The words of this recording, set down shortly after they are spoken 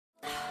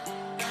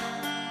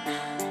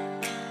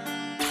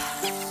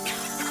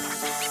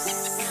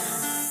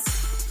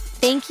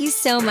Thank you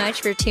so much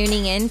for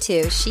tuning in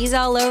to She's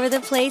All Over the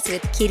Place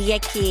with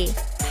Kiriaki.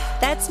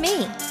 That's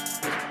me.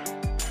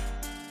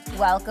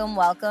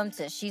 Welcome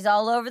to She's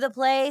All Over the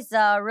Place.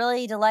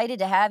 Really delighted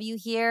to have you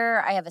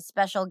here. I have a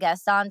special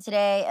guest on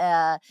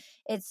today.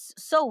 It's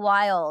so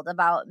wild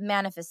about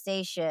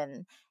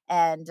manifestation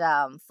and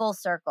full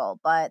circle.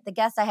 But the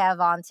guest I have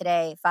on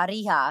today,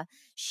 Fariha,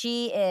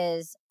 she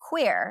is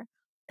queer,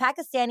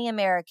 Pakistani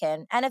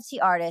American, NFT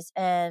artist,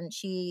 and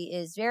she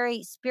is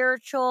very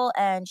spiritual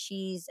and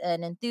she's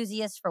an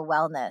enthusiast for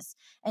wellness.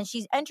 And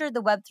she's entered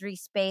the Web3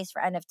 space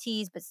for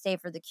NFTs, but stay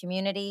for the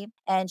community.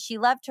 And she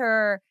left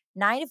her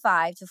 9 to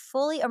 5 to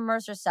fully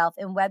immerse herself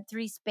in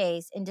Web3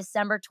 space in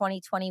December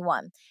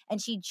 2021.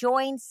 And she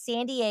joined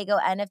San Diego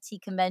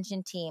NFT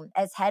convention team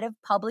as head of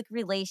public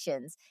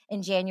relations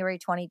in January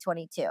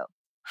 2022.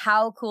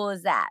 How cool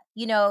is that?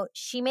 You know,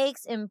 she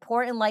makes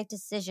important life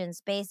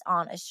decisions based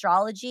on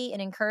astrology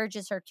and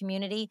encourages her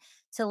community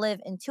to live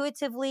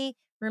intuitively,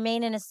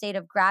 remain in a state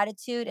of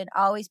gratitude, and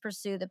always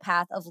pursue the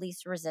path of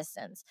least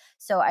resistance.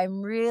 So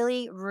I'm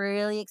really,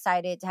 really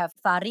excited to have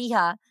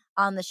Fariha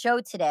on the show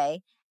today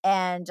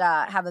and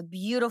have a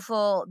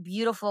beautiful,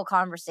 beautiful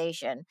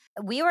conversation.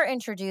 We were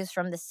introduced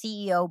from the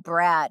CEO,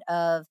 Brad,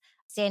 of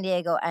San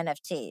Diego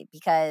NFT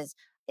because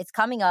it's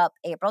coming up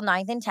April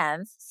 9th and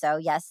 10th. So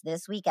yes,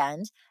 this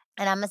weekend.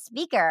 And I'm a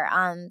speaker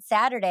on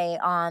Saturday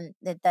on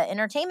the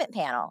entertainment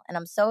panel. And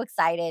I'm so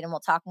excited, and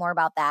we'll talk more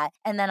about that.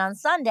 And then on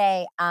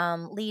Sunday,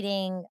 I'm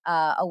leading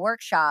a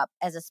workshop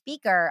as a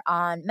speaker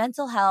on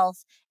mental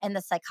health and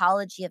the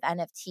psychology of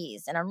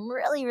NFTs. And I'm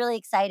really, really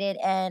excited.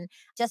 And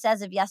just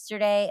as of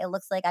yesterday, it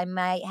looks like I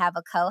might have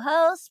a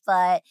co-host,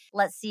 but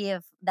let's see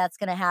if that's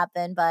going to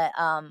happen. But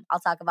I'll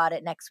talk about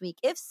it next week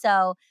if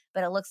so.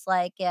 But it looks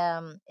like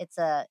it's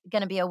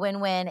going to be a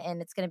win-win,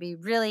 and it's going to be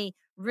really,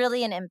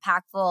 really an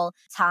impactful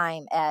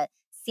time at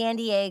San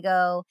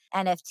Diego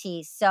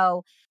NFT.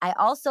 So I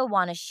also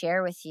want to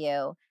share with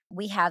you,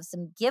 we have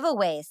some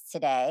giveaways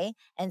today.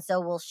 And so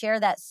we'll share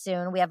that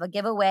soon. We have a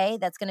giveaway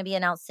that's going to be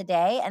announced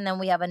today. And then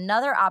we have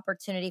another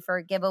opportunity for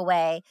a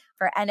giveaway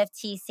for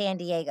NFT San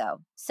Diego.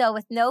 So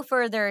with no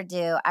further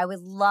ado, I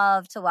would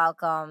love to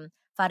welcome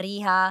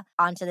Fariha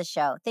onto the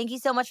show. Thank you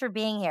so much for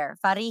being here.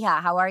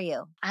 Fariha, how are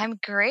you? I'm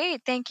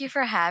great. Thank you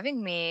for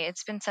having me.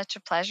 It's been such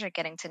a pleasure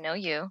getting to know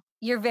you.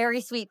 You're very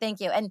sweet. Thank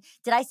you. And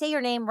did I say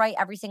your name right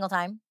every single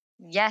time?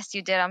 Yes,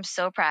 you did. I'm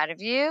so proud of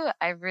you.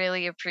 I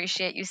really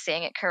appreciate you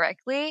saying it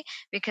correctly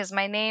because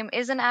my name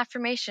is an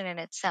affirmation in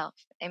itself.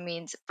 It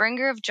means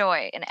bringer of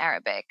joy in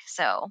Arabic.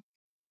 So,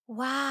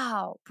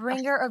 Wow,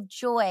 bringer of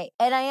joy.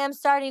 And I am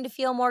starting to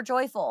feel more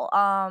joyful.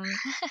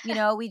 You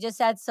know, we just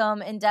had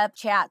some in-depth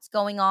chats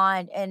going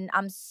on, and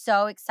I'm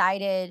so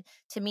excited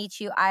to meet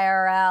you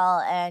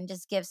IRL and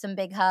just give some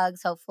big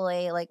hugs,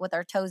 hopefully, like with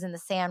our toes in the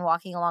sand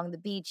walking along the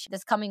beach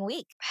this coming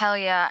week. hell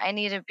yeah, I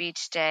need a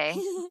beach day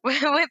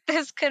with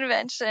this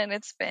convention.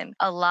 It's been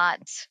a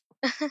lot.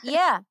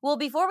 Yeah. Well,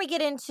 before we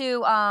get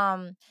into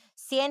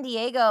San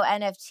Diego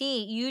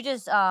NFT, you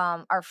just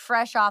are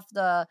fresh off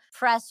the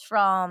press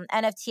from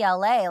NFT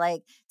LA.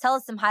 Like, tell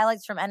us some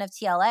highlights from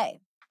NFT LA.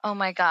 Oh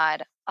my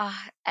God.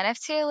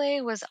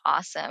 NFTLA was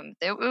awesome.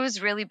 It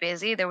was really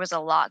busy. There was a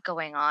lot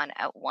going on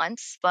at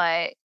once,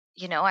 but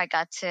I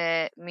got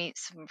to meet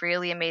some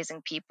really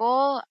amazing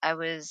people. I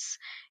was,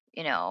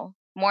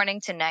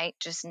 morning to night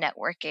just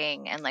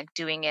networking and like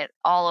doing it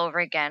all over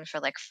again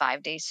for like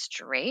 5 days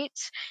straight.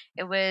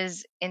 It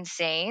was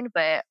insane,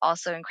 but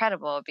also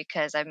incredible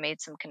because I've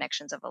made some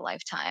connections of a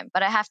lifetime.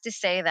 But I have to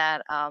say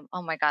that,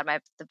 oh my God,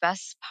 the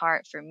best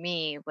part for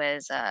me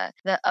was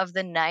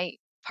the night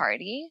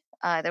party.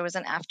 There was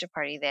an after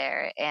party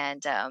there,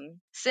 and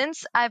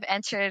since I've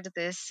entered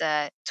this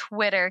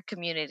Twitter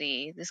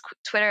community, this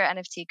Twitter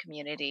NFT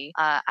community,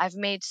 I've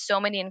made so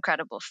many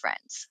incredible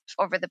friends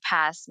over the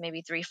past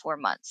maybe 3-4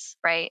 months,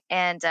 right?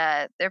 And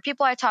there are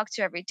people I talk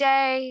to every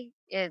day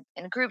in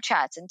group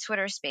chats and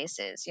Twitter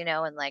spaces,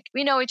 and like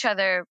we know each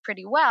other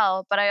pretty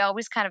well, but I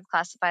always kind of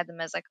classify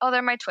them as like, oh,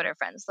 they're my Twitter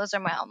friends. Those are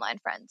my online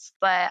friends.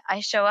 But I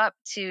show up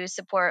to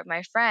support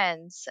my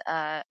friends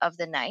of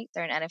the night.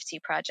 They're an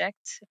NFT project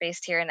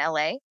based here in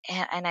LA.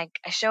 And I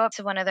show up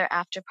to one of their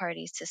after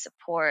parties to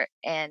support,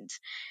 and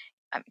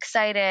I'm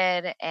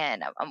excited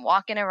and I'm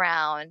walking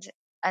around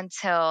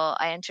until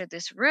I entered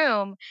this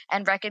room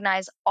and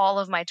recognized all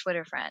of my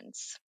Twitter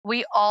friends.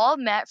 We all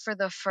met for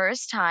the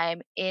first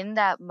time in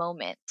that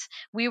moment.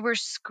 We were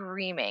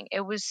screaming.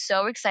 It was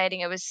so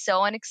exciting. It was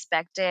so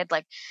unexpected,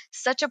 like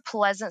such a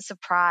pleasant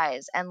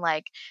surprise. And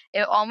like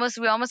we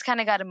almost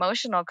kind of got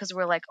emotional because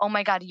we're like, oh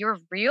my God, you're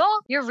real?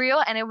 You're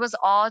real? And it was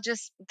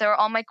they were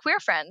all my queer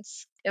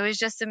friends. It was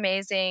just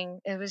amazing.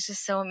 It was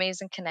just so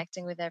amazing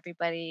connecting with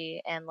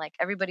everybody. And like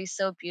everybody's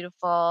so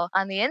beautiful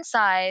on the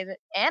inside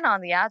and on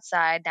the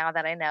outside now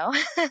that I know.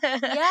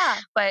 Yeah.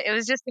 But it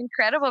was just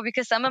incredible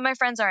because some of my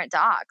friends aren't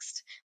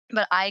doxxed.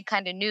 But I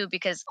kind of knew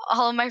because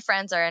all of my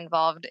friends are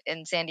involved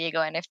in San Diego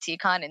NFT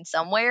Con in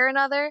some way or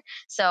another.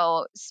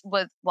 So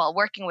while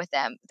working with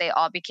them, they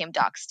all became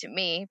doxxed to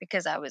me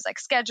because I was like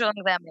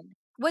scheduling them.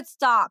 What's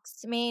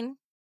doxed mean?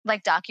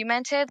 like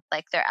documented,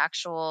 like their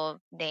actual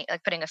name,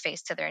 like putting a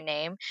face to their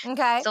name.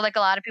 Okay. So like a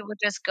lot of people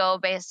just go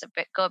based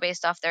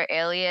off their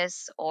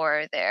alias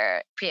or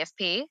their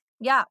PFP.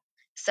 Yeah.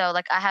 So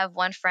like I have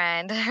one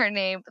friend, her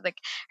name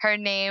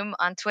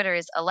on Twitter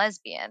is a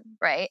lesbian,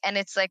 right? And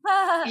it's like,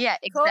 yeah,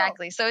 Cool.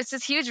 exactly. So it's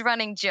this huge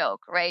running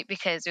joke, right?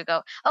 Because we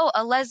go, oh,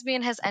 a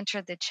lesbian has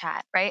entered the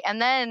chat, right? And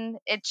then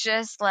it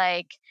just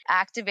like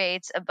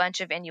activates a bunch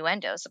of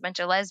innuendos, a bunch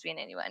of lesbian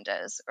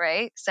innuendos,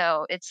 right?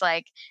 So it's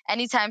like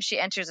anytime she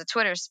enters a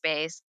Twitter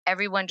space,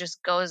 everyone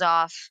just goes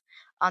off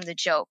on the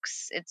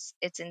jokes. It's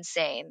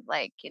insane.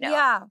 Like,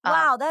 Yeah.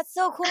 Wow, that's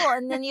so cool.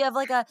 And then you have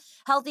like a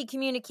healthy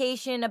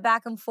communication, a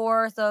back and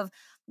forth of,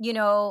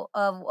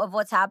 of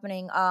what's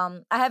happening.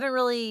 I haven't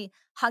really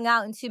hung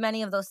out in too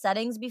many of those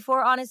settings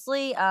before,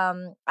 honestly.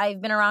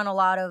 I've been around a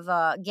lot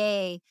of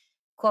gay,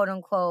 quote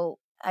unquote,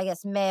 I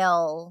guess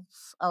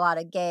males, a lot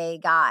of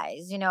gay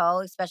guys,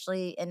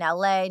 especially in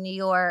LA, New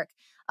York.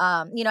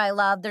 I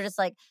love they're just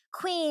like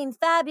queen,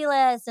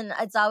 fabulous, and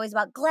it's always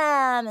about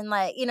glam and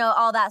like,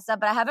 all that stuff.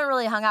 But I haven't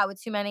really hung out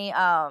with too many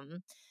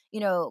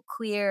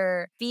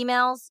queer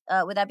females.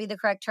 Would that be the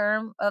correct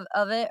term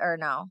of it or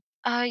no?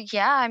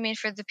 Yeah, I mean,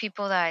 for the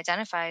people that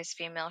identify as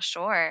female,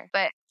 sure.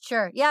 But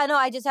Sure. Yeah, no,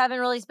 I just haven't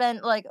really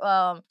spent like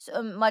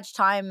so much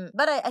time,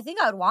 but I think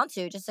I would want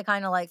to just to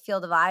kind of like feel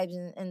the vibes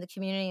and the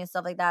community and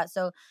stuff like that.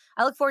 So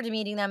I look forward to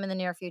meeting them in the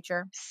near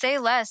future. say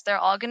less. They're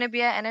all going to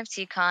be at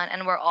NFT Con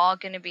and we're all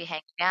going to be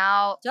hanging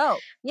out, Dope.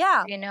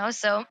 Yeah.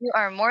 so you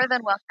are more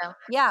than welcome.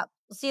 Yeah.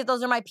 We'll see if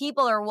those are my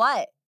people or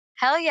what.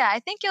 Hell yeah, I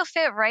think you'll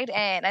fit right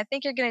in. I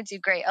think you're gonna do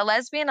great. A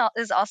lesbian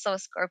is also a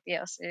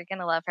Scorpio, so you're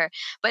gonna love her.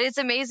 But it's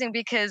amazing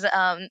because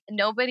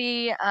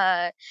nobody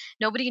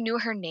knew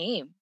her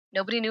name.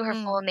 Nobody knew her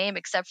Mm. full name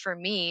except for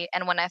me.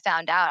 And when I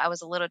found out, I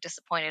was a little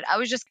disappointed. I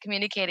was just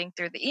communicating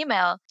through the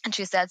email, and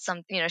she said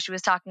something. She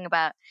was talking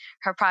about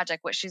her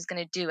project, what she's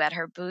gonna do at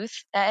her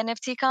booth at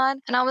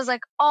NFTCon, and I was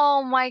like,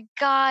 "Oh my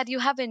god, you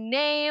have a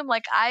name!"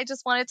 Like I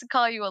just wanted to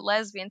call you a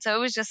lesbian. So it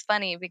was just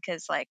funny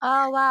because like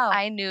Oh wow.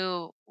 I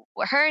knew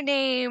her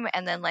name,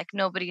 and then like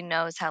nobody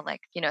knows how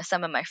like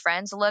some of my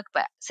friends look,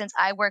 but since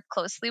I work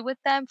closely with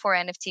them for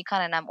NFTCon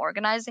and I'm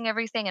organizing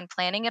everything and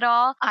planning it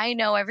all, I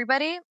know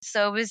everybody.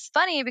 So it was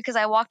funny because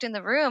I walked in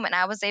the room and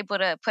I was able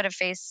to put a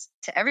face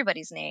to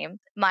everybody's name.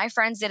 My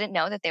friends didn't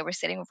know that they were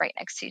sitting right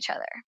next to each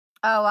other.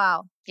 Oh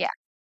wow. Yeah.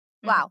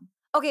 Wow.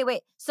 Okay,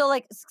 wait. So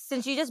like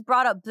since you just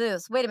brought up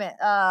booths, wait a minute.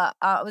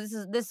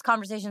 This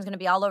conversation is going to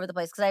be all over the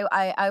place cuz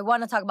I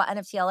want to talk about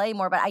NFTLA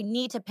more, but I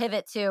need to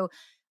pivot to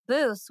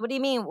booths. What do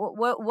you mean?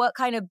 What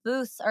kind of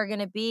booths are going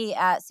to be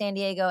at San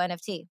Diego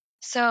NFT?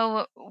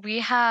 So we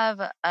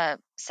have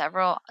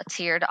several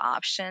tiered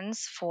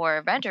options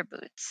for vendor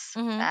booths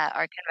Mhm. at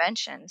our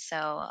convention.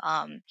 So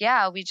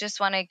yeah, we just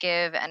want to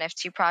give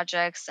NFT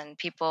projects and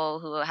people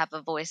who have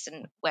a voice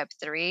in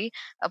Web3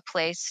 a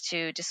place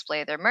to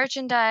display their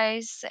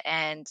merchandise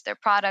and their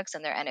products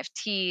and their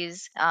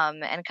NFTs,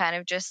 and kind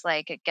of just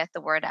like get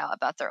the word out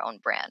about their own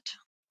brand.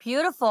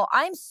 Beautiful.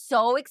 I'm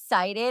so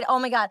excited. Oh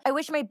my God. I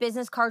wish my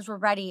business cards were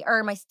ready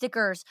or my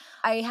stickers.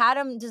 I had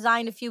them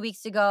designed a few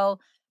weeks ago.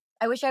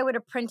 I wish I would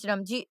have printed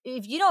them.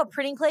 If you know a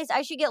printing place,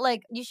 I should get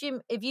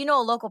if you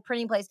know a local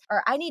printing place,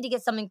 or I need to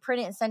get something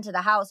printed and sent to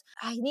the house.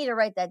 I need to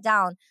write that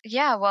down.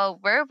 Yeah, well,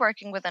 we're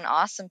working with an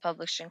awesome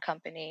publishing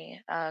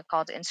company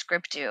called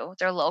Inscriptu.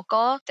 They're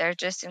local. They're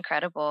just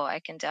incredible.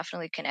 I can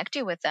definitely connect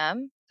you with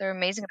them. They're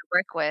amazing to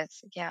work with.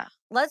 Yeah.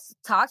 Let's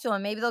talk to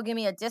them. Maybe they'll give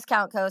me a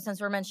discount code since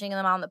we're mentioning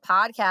them on the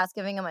podcast,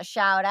 giving them a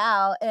shout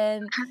out.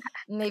 And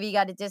maybe you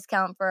got a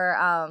discount for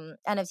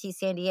NFT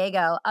San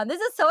Diego.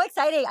 This is so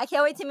exciting. I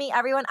can't wait to meet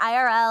everyone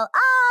IRL.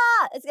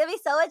 It's gonna be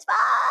so much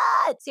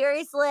fun.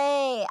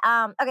 Seriously.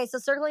 Okay, so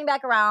circling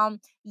back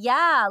around,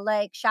 yeah,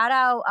 like shout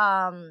out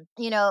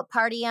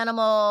Party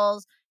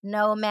Animals,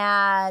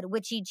 Nomad,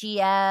 Witchy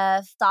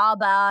GF,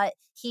 Sawbot.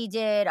 He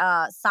did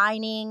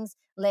signings.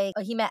 Like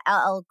he met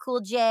LL Cool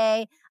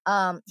J.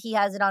 He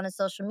has it on his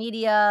social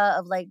media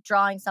of like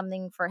drawing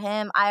something for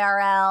him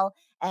IRL,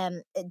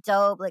 and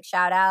dope. Like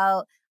shout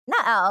out,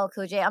 not LL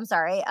Cool J. I'm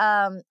sorry.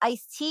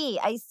 Ice T.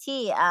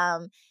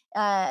 And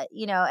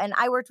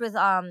I worked with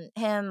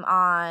him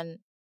on.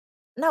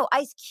 No,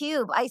 Ice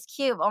Cube.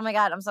 Oh my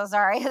God, I'm so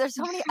sorry. There's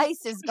so many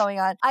ices going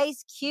on.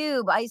 Ice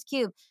Cube.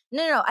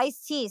 No,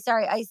 Ice T.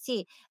 Sorry, Ice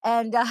T.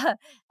 And and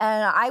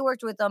I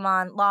worked with them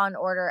on Law and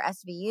Order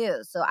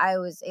SVU, so I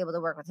was able to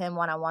work with him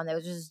one on one. That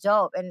was just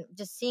dope, and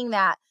just seeing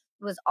that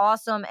was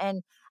awesome.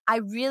 And I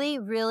really,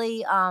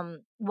 really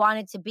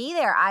wanted to be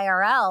there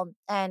IRL.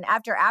 And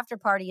after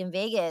party in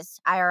Vegas,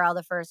 IRL,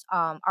 the first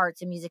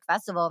arts and music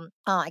festival,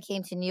 I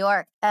came to New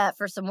York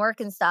for some work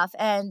and stuff.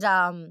 And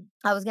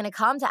I was gonna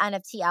come to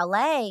NFT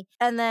LA,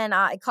 and then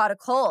I caught a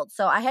cold,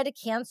 so I had to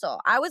cancel.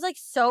 I was like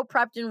so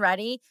prepped and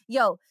ready,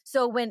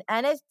 So when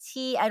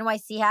NFT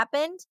NYC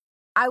happened,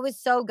 I was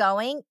so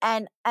going,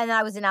 and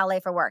I was in LA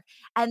for work,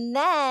 and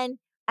then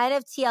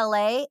NFT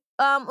LA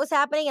was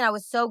happening and I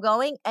was so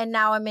going, and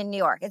now I'm in New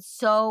York. It's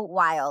so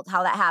wild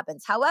how that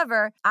happens.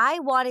 However, I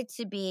wanted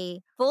to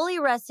be fully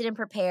rested and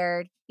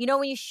prepared. You know,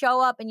 when you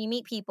show up and you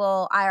meet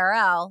people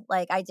IRL,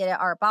 like I did at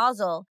Art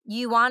Basel,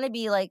 you want to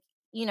be like,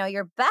 you know,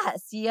 your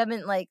best. You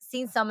haven't like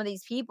seen some of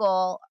these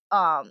people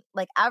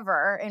like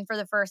ever, and for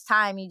the first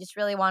time you just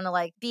really want to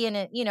like be in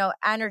it, you know,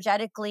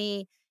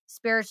 energetically,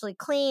 spiritually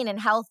clean and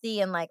healthy,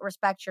 and like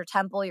respect your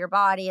temple, your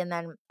body, and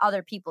then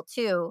other people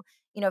too.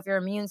 You know, if your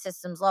immune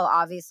system's low,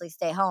 obviously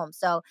stay home.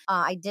 So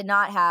I did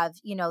not have,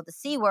 you know, the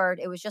C word.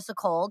 It was just a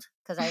cold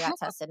because I got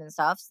tested and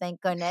stuff.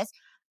 Thank goodness.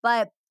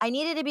 But I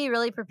needed to be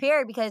really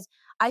prepared because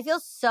I feel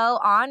so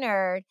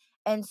honored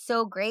and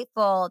so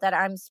grateful that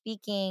I'm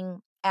speaking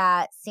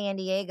at San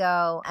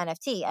Diego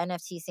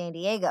NFT San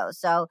Diego.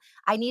 So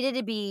I needed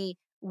to be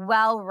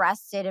well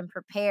rested and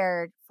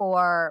prepared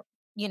for,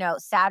 you know,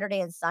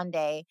 Saturday and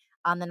Sunday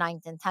on the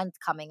 9th and 10th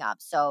coming up.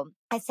 So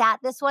I sat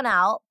this one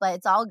out, but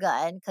it's all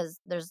good because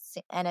there's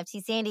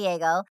NFT San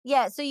Diego.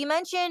 Yeah. So you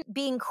mentioned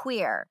being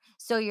queer.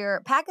 So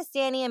you're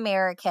Pakistani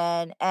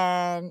American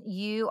and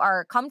you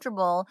are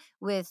comfortable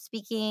with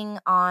speaking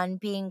on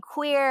being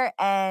queer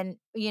and,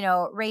 you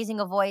know, raising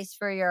a voice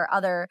for your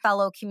other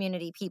fellow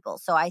community people.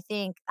 So I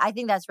think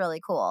that's really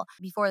cool.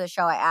 Before the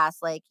show, I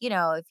asked, like, you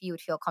know, if you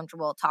would feel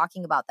comfortable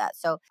talking about that.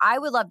 So I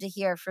would love to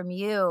hear from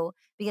you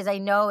because I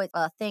know it's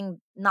a thing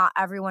not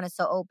everyone is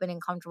so open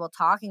and comfortable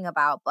talking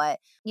about. But,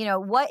 you know,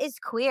 what is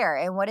queer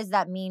and what does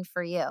that mean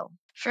for you?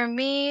 For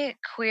me,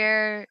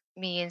 queer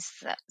means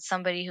that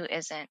somebody who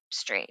isn't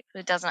straight,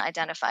 who doesn't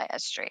identify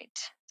as straight.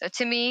 So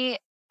to me,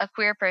 a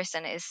queer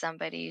person is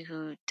somebody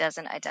who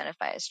doesn't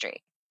identify as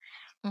straight.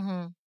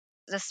 Mm-hmm.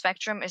 The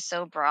spectrum is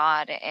so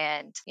broad,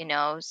 and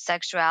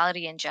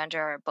sexuality and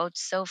gender are both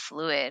so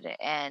fluid,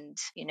 and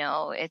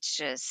it's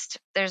just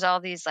there's all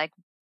these like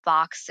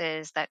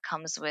boxes that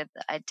comes with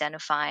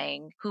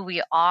identifying who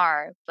we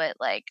are, but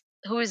like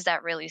who is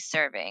that really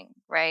serving,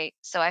 right?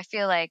 So I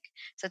feel like,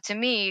 so to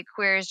me,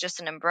 queer is just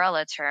an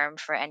umbrella term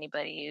for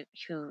anybody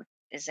who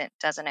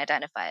doesn't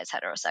identify as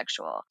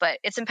heterosexual, but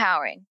it's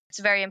empowering. It's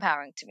very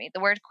empowering to me.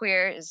 The word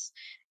queer is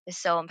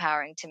so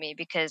empowering to me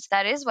because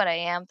that is what I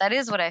am. That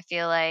is what I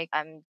feel like.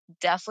 I'm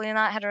definitely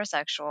not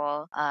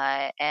heterosexual,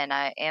 and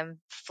I am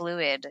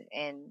fluid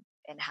in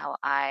how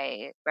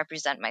I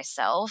represent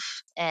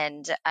myself.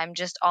 And I'm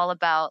just all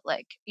about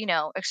like,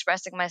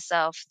 expressing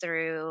myself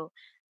through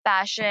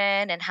fashion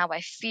and how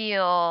I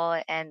feel,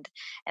 and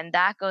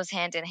that goes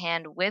hand in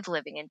hand with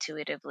living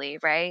intuitively,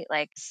 right?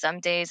 Like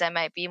some days I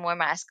might be more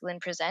masculine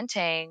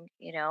presenting,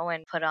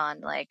 and put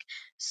on like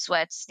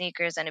sweats,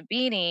 sneakers, and a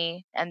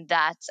beanie, and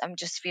I'm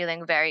just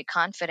feeling very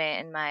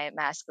confident in my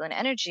masculine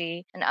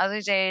energy. And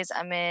other days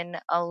I'm in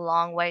a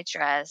long white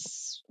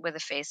dress with a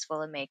face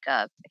full of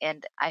makeup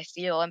and I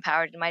feel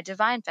empowered in my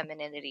divine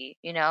femininity,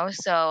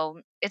 so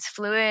it's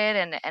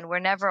fluid, and we're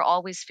never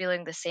always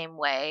feeling the same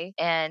way.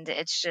 And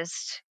it's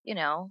just,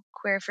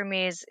 queer for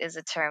me is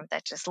a term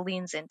that just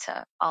leans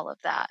into all of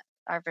that,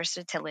 our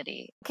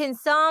versatility. Can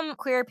some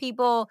queer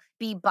people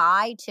be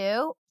bi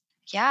too?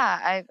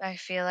 Yeah, I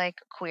feel like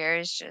queer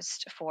is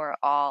just for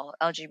all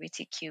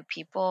LGBTQ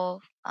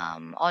people,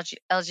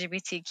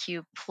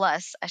 LGBTQ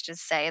plus, I should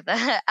say,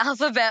 the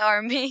alphabet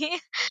army.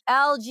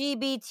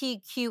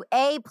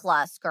 LGBTQA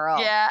plus, girl,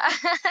 Yeah.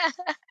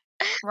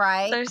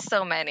 right? There's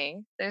so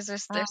many. There's so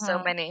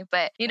Mm-hmm. many.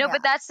 But Yeah.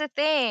 but that's the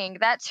thing.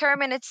 That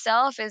term in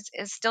itself is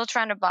still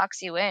trying to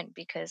box you in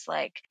because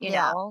like,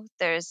 Yeah.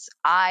 there's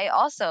I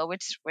also,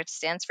 which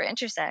stands for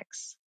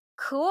intersex.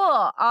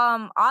 Cool.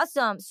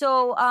 Awesome.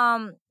 So,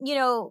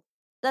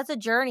 that's a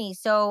journey.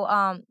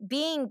 So,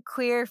 being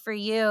queer for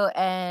you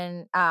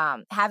and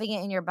having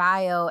it in your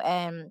bio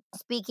and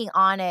speaking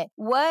on it,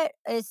 what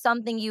is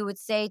something you would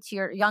say to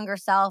your younger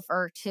self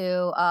or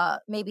to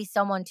maybe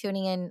someone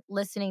tuning in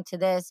listening to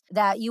this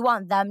that you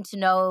want them to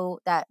know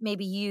that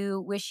maybe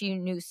you wish you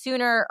knew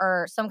sooner,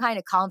 or some kind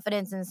of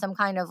confidence and some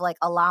kind of like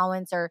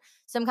allowance or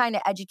some kind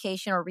of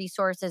education or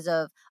resources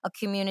of a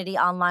community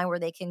online where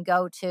they can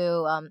go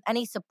to,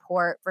 any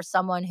support for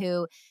someone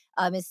who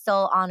is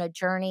still on a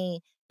journey,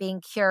 being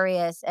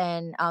curious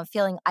and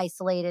feeling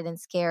isolated and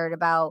scared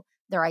about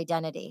their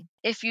identity?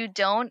 If you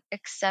don't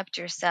accept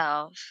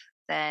yourself,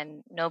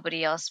 then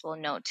nobody else will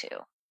know to.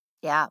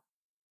 Yeah.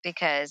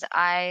 Because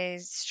I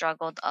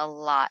struggled a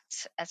lot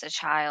as a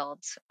child,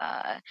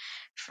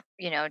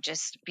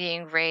 just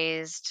being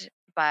raised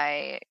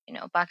by,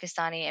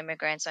 Pakistani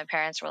immigrants. My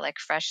parents were like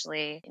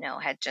freshly,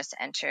 had just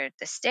entered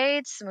the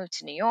States, moved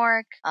to New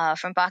York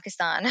from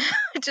Pakistan,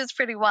 which is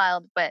pretty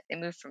wild. But they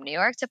moved from New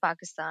York to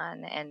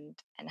Pakistan and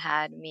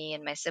had me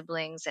and my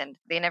siblings, and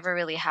they never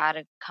really had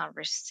a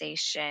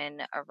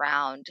conversation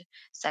around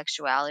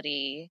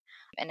sexuality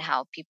and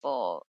how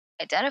people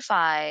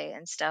identify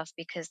and stuff,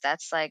 because that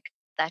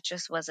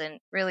just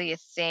wasn't really a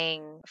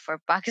thing for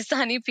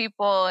Pakistani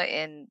people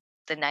in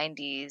the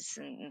 90s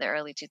and the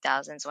early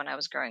 2000s when I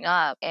was growing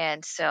up.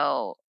 And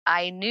so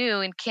I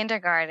knew in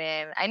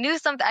kindergarten, I knew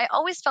something. I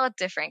always felt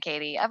different,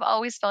 Katie. I've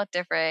always felt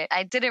different.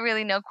 I didn't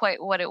really know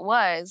quite what it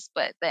was,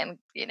 but then,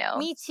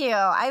 Me too.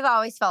 I've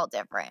always felt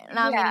different. And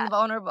I'm yeah, getting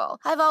vulnerable.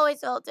 I've always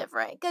felt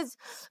different because,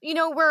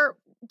 we're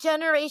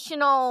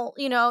generational,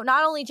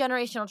 not only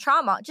generational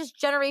trauma, just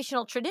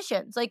generational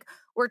traditions. Like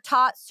we're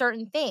taught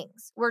certain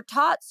things.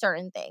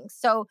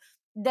 So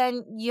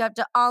then you have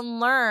to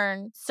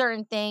unlearn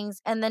certain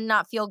things and then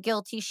not feel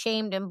guilty,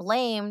 shamed, and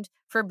blamed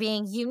for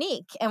being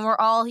unique. And we're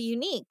all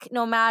unique,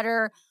 no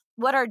matter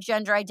what our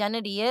gender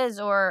identity is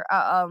or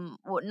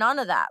none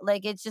of that.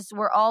 Like it's just,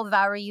 we're all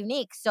very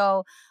unique.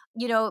 So,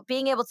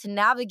 being able to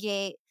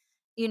navigate,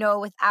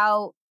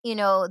 without,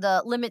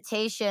 the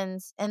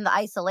limitations and the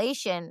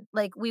isolation,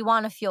 like we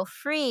want to feel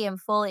free and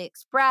fully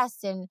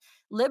expressed and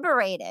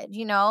liberated,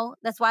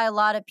 That's why a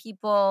lot of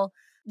people,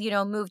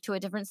 move to a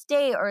different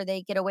state or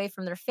they get away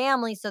from their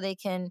family so they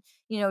can,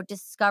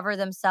 discover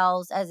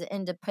themselves as an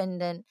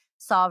independent,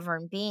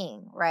 sovereign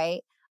being,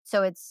 right?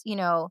 So it's,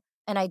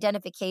 an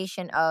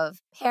identification of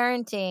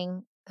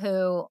parenting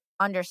who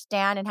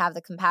understand and have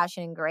the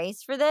compassion and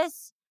grace for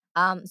this,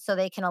 so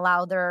they can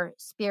allow their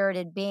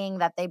spirited being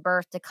that they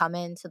birth to come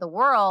into the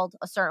world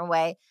a certain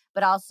way,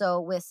 but also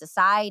with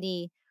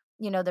society,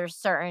 there's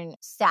certain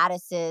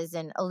statuses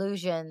and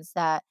illusions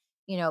that,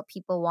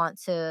 people want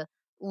to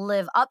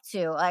live up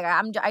to. Like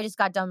I just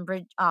got done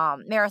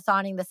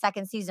marathoning the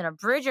second season of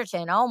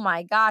Bridgerton. Oh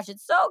my gosh,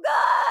 it's so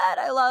good.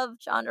 I love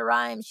Shonda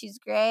Rhimes. She's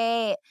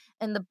great.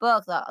 And the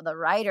book, the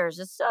writers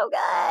is so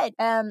good.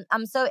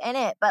 I'm so in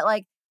it. But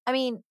like, I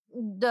mean,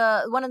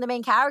 the one of the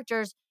main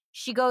characters,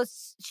 she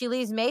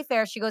leaves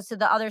Mayfair, she goes to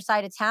the other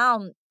side of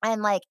town,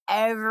 and like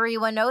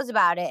everyone knows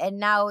about it. And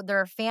now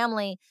their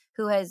family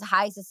who has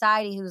high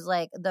society, who's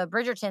like the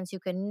Bridgertons, who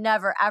can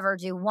never ever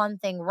do one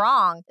thing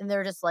wrong. And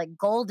they're just like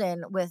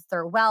golden with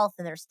their wealth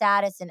and their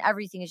status, and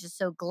everything is just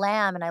so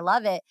glam. And I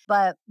love it.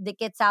 But it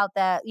gets out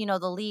that,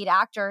 the lead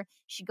actor,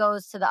 she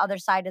goes to the other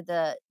side of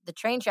the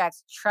train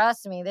tracks.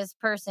 Trust me, this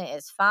person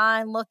is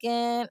fine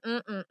looking.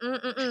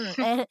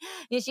 And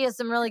she has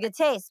some really good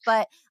taste.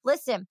 But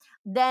listen,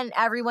 then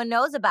everyone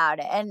knows about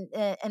it,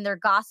 and they're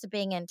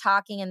gossiping and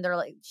talking, and they're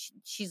like,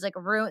 she's like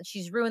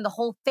she's ruined the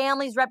whole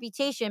family's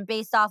reputation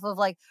based off of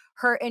like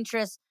her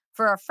interest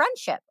for a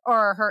friendship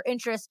or her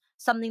interest,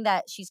 something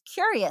that she's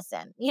curious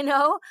in,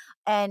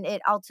 and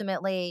it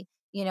ultimately,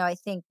 I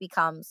think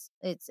becomes,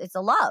 it's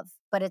a love,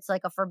 but it's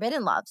like a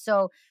forbidden love.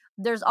 So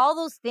there's all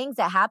those things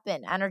that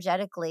happen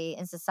energetically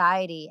in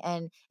society,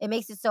 and it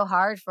makes it so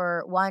hard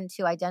for one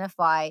to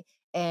identify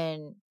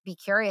and be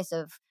curious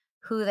of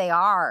who they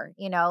are,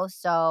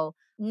 So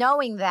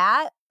knowing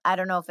that, I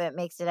don't know if it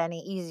makes it any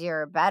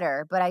easier or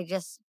better, but I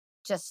just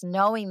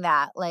knowing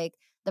that like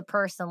the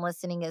person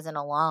listening isn't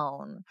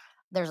alone.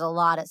 There's a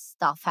lot of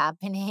stuff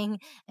happening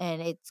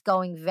and it's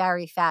going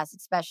very fast,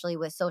 especially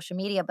with social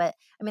media. But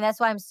I mean, that's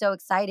why I'm so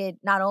excited,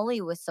 not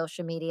only with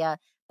social media,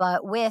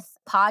 but with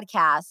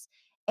podcasts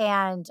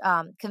and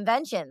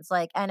conventions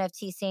like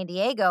NFT San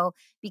Diego,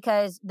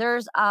 because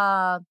there's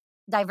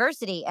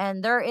diversity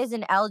and there is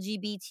an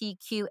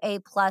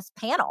LGBTQA plus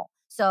panel.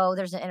 So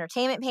there's an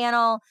entertainment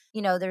panel,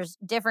 there's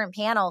different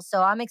panels.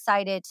 So I'm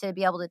excited to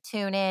be able to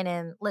tune in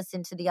and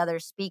listen to the other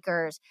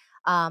speakers,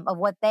 of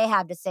what they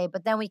have to say.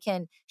 But then we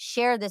can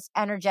share this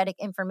energetic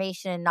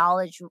information and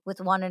knowledge with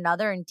one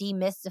another and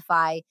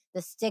demystify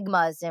the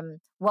stigmas and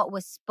what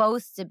was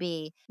supposed to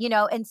be,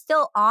 and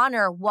still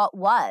honor what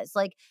was.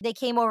 Like they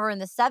came over in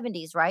the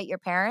 70s, right? Your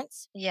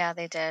parents? yeah,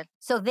 they did.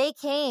 So they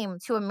came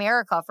to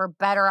America for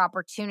better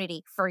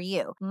opportunity for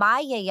you. My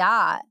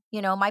yaya,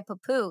 my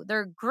papu,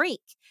 they're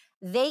Greek.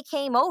 They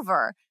came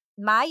over.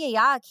 My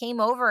yaya came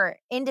over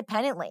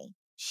independently.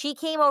 She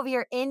came over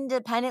here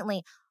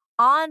independently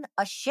on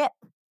a ship,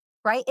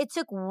 right? It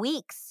took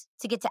weeks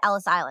to get to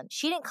Ellis Island.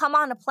 She didn't come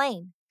on a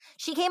plane.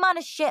 She came on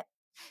a ship.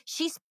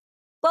 She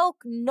spoke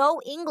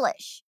no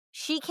English.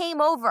 She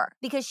came over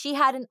because she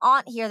had an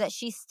aunt here that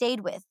she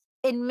stayed with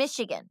in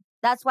Michigan.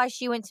 That's why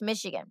she went to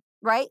Michigan,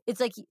 right? It's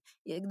like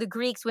the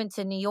Greeks went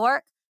to New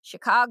York,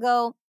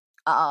 Chicago,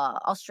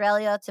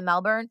 Australia to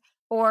Melbourne,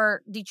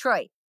 or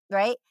Detroit,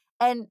 right?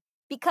 And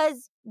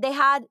because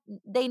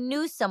they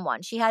knew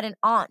someone, she had an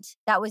aunt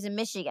that was in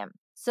Michigan.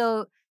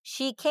 So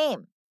she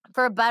came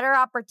for a better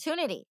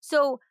opportunity.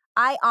 So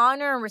I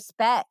honor and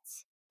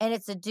respect, and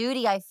it's a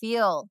duty I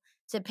feel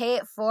to pay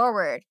it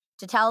forward,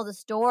 to tell the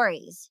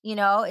stories.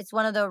 It's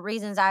one of the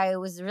reasons I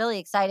was really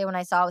excited when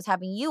I saw I was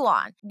having you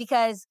on,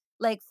 because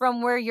like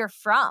from where you're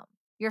from,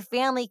 your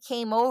family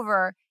came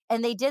over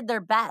and they did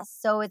their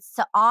best. So it's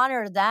to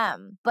honor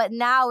them. But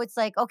now it's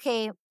like,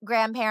 okay,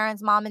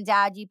 grandparents, mom and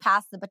dad, you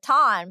passed the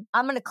baton.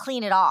 I'm going to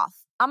clean it off.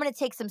 I'm going to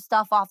take some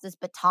stuff off this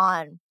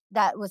baton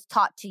that was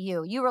taught to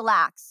you. You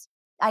relax.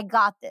 I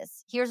got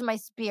this. Here's my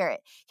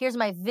spirit. Here's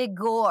my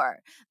vigor.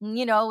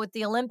 With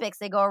the Olympics,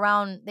 they go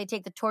around, they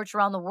take the torch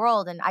around the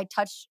world. And I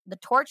touched the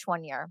torch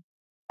one year.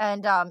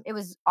 And it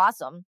was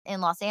awesome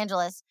in Los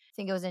Angeles. I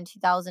think it was in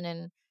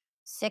 2000.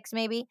 2006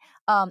 maybe,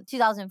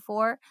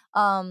 2004.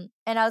 And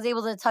I was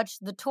able to touch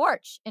the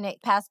torch and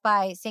it passed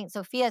by St.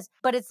 Sophia's.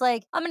 But it's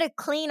like, I'm going to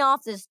clean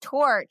off this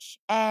torch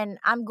and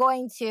I'm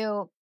going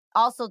to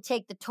also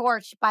take the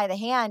torch by the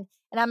hand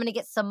and I'm going to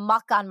get some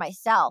muck on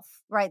myself,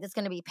 right? That's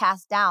going to be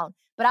passed down.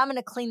 But I'm going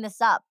to clean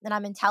this up and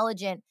I'm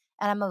intelligent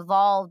and I'm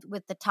evolved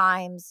with the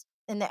times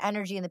and the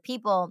energy and the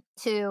people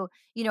to,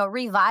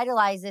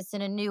 revitalize this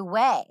in a new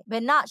way,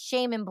 but not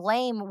shame and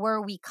blame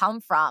where we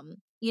come from,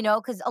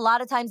 because a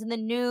lot of times in the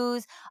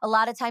news, a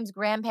lot of times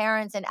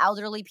grandparents and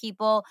elderly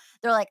people,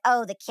 they're like,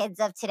 oh, the kids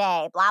of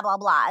today, blah, blah,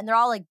 blah. And they're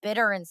all like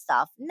bitter and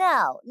stuff.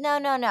 No, no,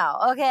 no, no.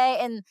 Okay.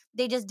 And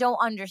they just don't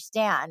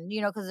understand,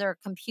 because their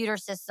computer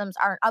systems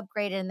aren't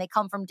upgraded and they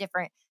come from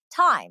different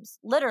times,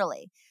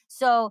 literally.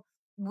 So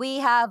we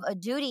have a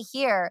duty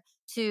here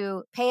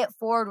to pay it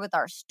forward with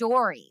our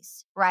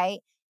stories, right?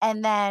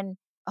 And then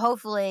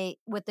hopefully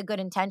with the good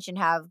intention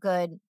have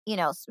good,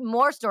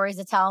 more stories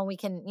to tell and we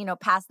can,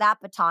 pass that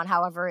baton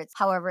however it's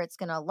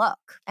going to look.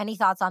 Any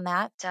thoughts on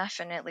that?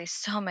 Definitely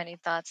so many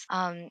thoughts.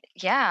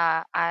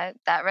 Yeah,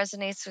 that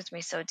resonates with me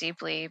so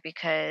deeply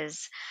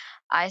because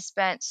I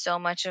spent so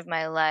much of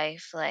my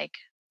life like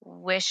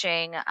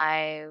wishing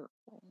I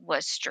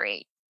was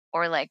straight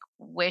or like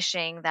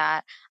wishing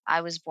that I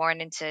was born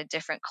into a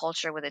different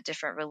culture with a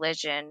different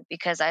religion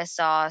because I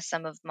saw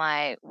some of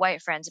my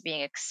white friends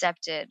being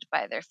accepted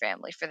by their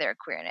family for their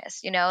queerness.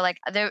 Like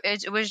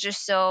it was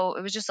just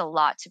a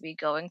lot to be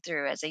going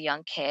through as a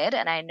young kid.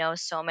 And I know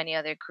so many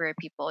other queer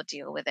people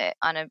deal with it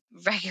on a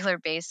regular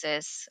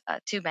basis,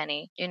 too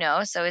many,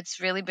 so it's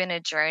really been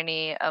a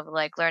journey of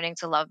like learning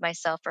to love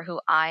myself for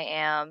who I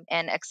am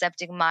and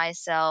accepting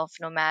myself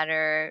no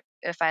matter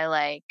if I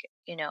like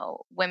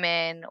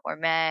women or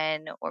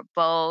men or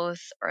both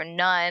or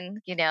none,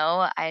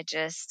 I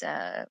just,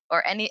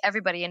 or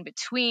everybody in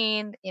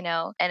between,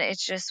 and it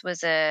just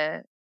was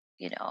I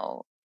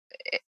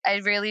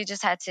really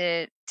just had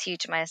to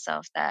teach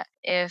myself that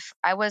if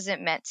I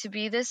wasn't meant to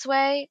be this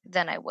way,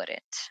 then I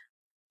wouldn't,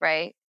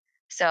 right?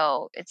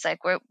 So it's like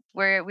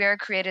we are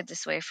created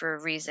this way for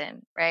a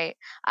reason, right?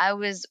 I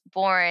was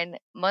born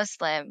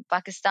Muslim,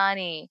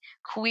 Pakistani,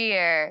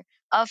 queer,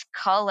 of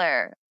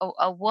color,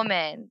 a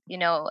woman,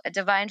 a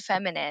divine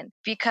feminine,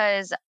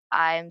 because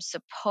I'm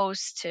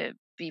supposed to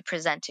be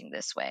presenting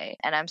this way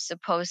and I'm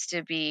supposed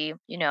to be,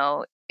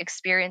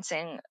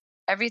 experiencing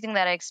everything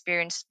that I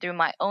experienced through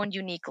my own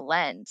unique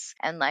lens.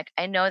 And like,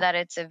 I know that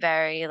it's a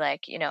very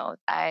like,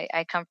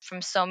 I come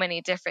from so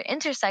many different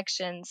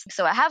intersections.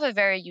 So I have a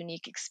very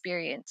unique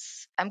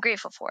experience. I'm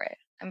grateful for it.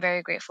 I'm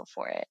very grateful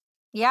for it.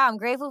 Yeah, I'm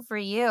grateful for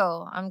you.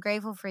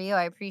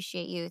 I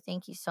appreciate you.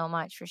 Thank you so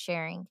much for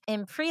sharing.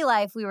 In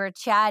pre-life, we were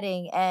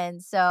chatting.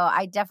 And so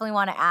I definitely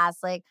want to ask,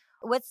 like,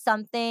 what's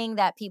something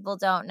that people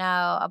don't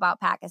know about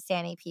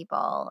Pakistani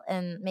people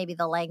and maybe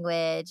the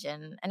language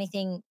and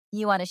anything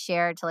you want to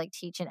share to like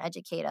teach and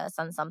educate us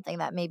on something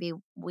that maybe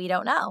we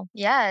don't know?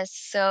 Yes.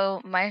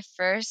 So my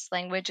first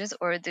language is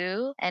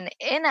Urdu. And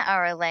in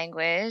our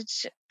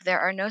language, there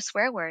are no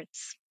swear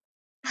words.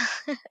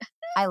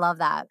 I love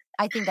that.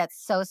 I think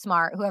that's so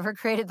smart. Whoever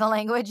created the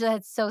language,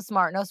 that's so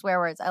smart. No swear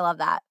words. I love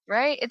that.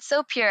 Right? It's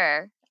so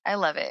pure. I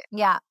love it.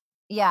 Yeah.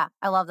 Yeah,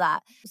 I love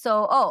that.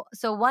 So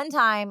one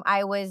time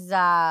I was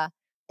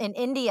in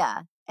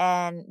India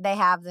and they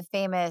have the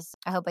famous,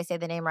 I hope I say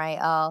the name right,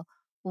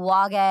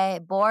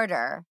 Wagah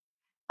border.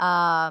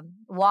 Now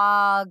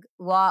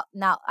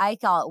I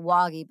call it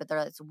Waggy, but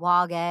it's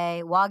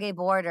Wagah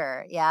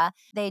border. Yeah.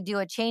 They do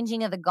a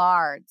changing of the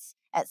guards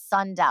at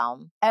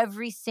sundown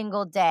every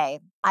single day.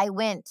 I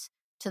went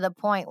to the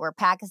point where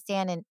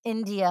Pakistan and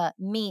India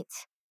meet.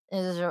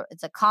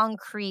 It's a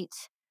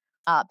concrete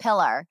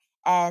pillar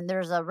and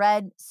there's a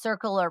red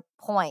circular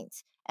point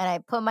and I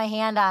put my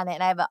hand on it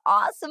and I have an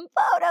awesome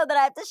photo that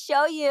I have to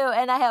show you.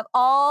 And I have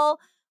all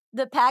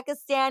the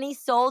Pakistani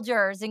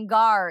soldiers and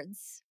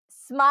guards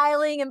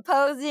smiling and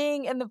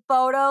posing in the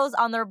photos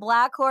on their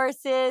black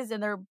horses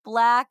and their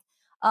black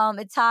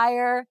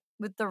attire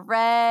with the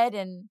red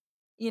and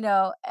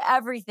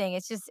everything.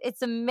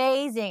 It's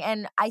amazing.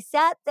 And I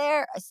stood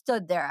there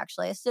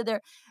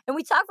and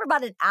we talked for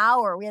about an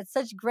hour. We had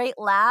such great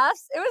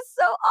laughs. It was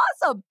so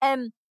awesome.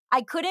 And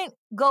I couldn't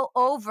go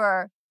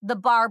over the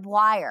barbed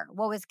wire.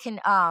 What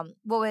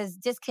was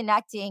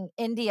disconnecting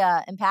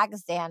India and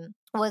Pakistan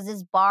was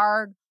this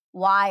barbed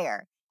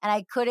wire. And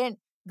I couldn't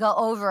go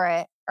over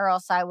it or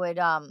else I would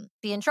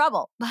be in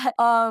trouble.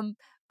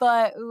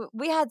 But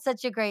we had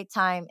such a great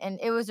time and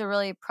it was a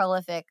really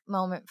prolific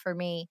moment for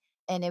me.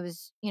 And it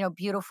was,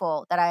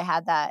 beautiful that I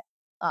had that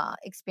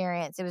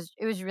experience.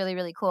 It was really,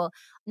 really cool.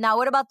 Now,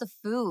 what about the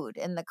food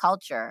and the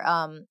culture?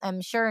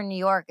 I'm sure in New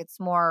York it's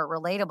more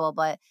relatable,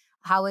 but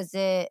how is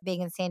it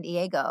being in San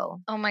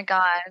Diego? Oh my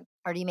God.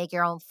 Or do you make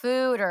your own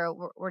food or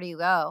where do you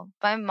go?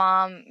 My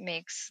mom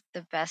makes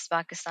the best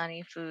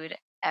Pakistani food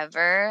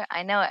ever.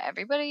 I know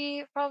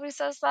everybody probably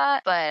says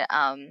that, but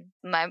I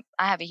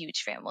have a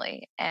huge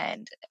family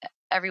and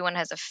everyone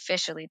has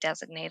officially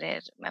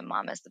designated my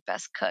mom as the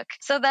best cook.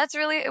 So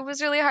it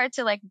was really hard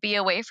to like be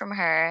away from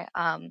her.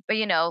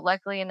 But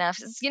luckily enough,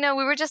 we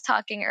were just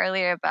talking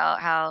earlier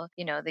about how,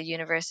 the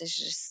universe is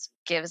just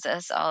gives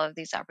us all of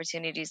these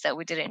opportunities that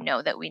we didn't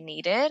know that we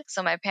needed.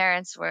 So my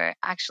parents were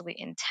actually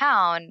in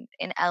town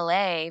in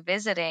LA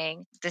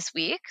visiting this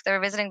week. They were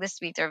visiting this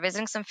week. They were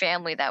visiting some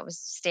family that was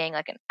staying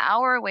like an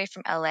hour away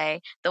from LA.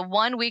 The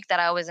 1 week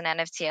that I was in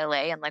NFT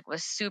LA and like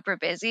was super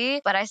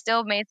busy, but I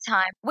still made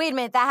time. Wait a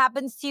minute, that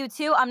happens to you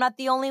too? I'm not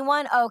the only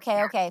one?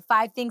 Okay.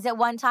 5 things at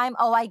one time?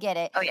 Oh, I get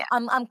it. Oh yeah.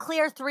 I'm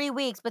clear 3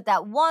 weeks, but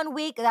that 1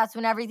 week, that's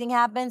when everything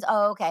happens?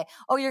 Oh, okay.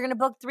 Oh, you're going to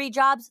book 3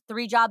 jobs?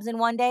 3 jobs in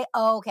 1 day?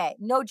 Oh, okay.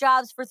 No jobs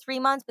for 3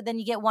 months, but then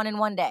you get 1 in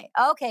 1 day.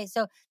 Okay,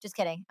 so just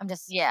kidding.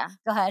 Yeah.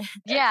 Go ahead.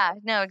 Yeah,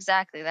 no,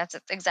 exactly. That's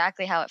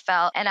exactly how it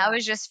felt. And I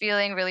was just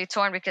feeling really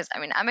torn because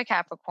I'm a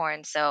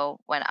Capricorn, so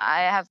when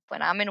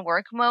I'm in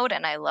work mode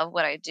and I love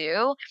what I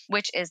do,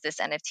 which is this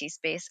NFT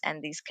space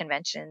and these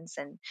conventions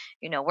and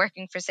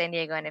working for San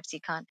Diego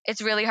NFT Con,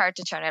 it's really hard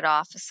to turn it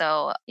off.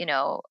 So,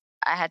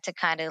 I had to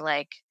kind of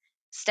like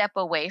step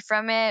away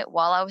from it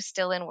while I was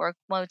still in work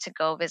mode to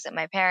go visit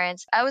my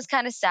parents. I was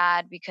kind of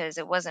sad because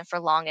it wasn't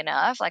for long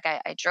enough. Like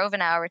I drove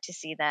an hour to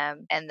see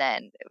them, and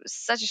then it was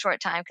such a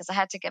short time because I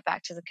had to get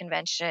back to the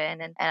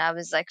convention, and I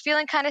was like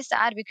feeling kind of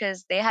sad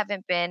because they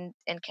haven't been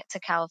to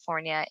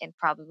California in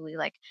probably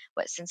like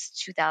since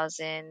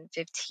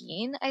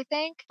 2015, I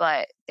think.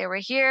 But they were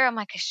here. I'm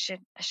like, I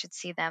should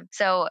see them.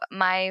 So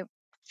my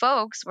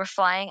folks were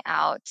flying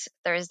out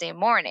Thursday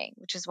morning,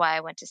 which is why I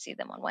went to see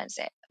them on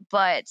Wednesday.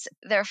 But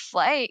their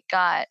flight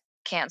got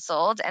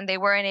canceled and they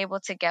weren't able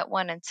to get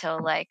one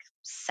until like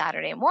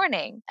Saturday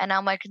morning. And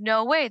I'm like,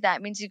 no way,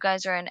 that means you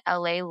guys are in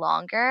LA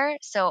longer.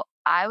 So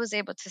I was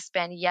able to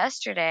spend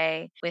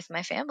yesterday with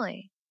my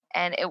family.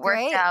 And it worked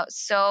Great. out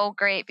so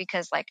great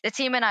because like the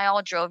team and I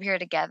all drove here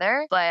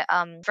together. But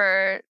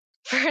for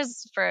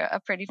a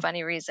pretty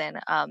funny reason,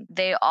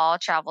 they all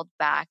traveled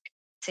back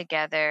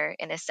together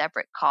in a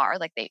separate car.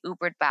 Like they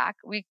Ubered back.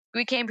 We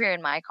came here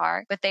in my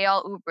car, but they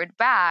all Ubered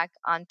back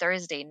on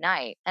Thursday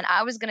night. And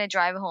I was going to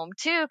drive home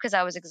too because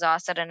I was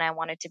exhausted and I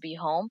wanted to be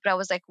home. But I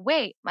was like,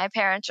 wait, my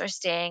parents are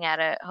staying at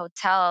a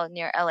hotel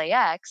near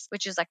LAX,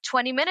 which is like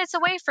 20 minutes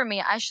away from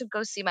me. I should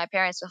go see my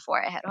parents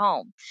before I head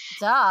home.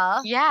 Duh.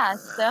 Yeah.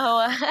 So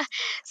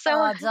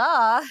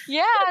Duh.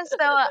 yeah. So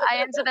I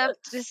ended up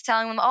just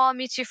telling them, oh, I'll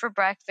meet you for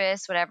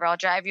breakfast, whatever. I'll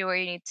drive you where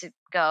you need to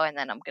go and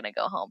then I'm gonna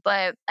go home.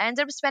 But I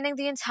ended up spending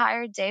the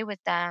entire day with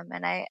them,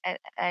 and I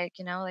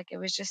like it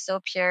was just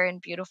so pure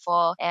and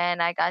beautiful. And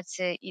I got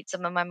to eat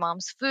some of my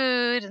mom's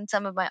food and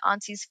some of my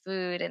auntie's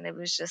food, and it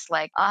was just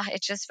like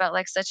it just felt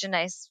like such a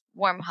nice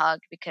warm hug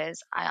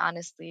because I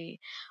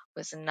honestly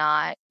was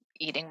not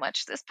eating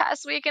much this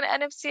past week in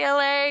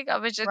NFCLA. I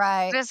was just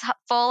Right.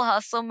 full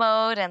hustle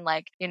mode, and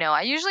like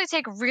I usually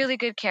take really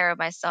good care of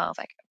myself.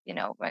 Like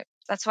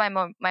that's why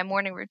my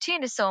morning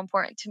routine is so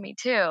important to me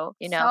too.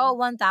 So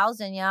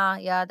 1000,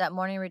 yeah, that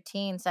morning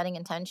routine, setting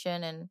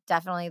intention, and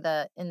definitely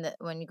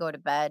when you go to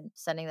bed,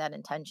 setting that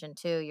intention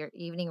too, your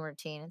evening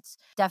routine. It's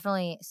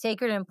definitely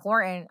sacred and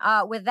important.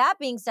 With that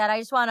being said, I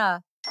just want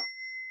to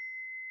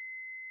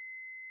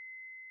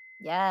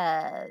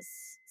yes,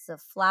 it's the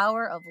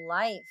flower of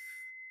life.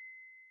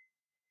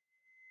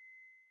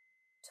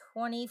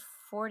 20,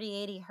 40,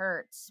 80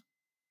 hertz.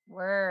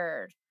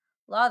 Word.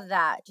 Love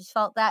that. Just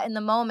felt that in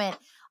the moment.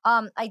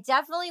 I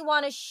definitely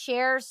want to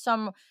share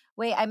some.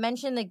 Wait, I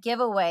mentioned the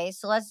giveaway.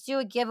 So let's do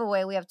a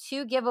giveaway. We have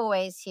 2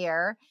 giveaways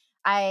here.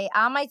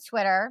 On my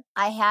Twitter,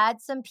 I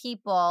had some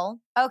people.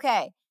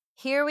 Okay,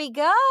 here we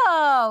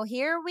go.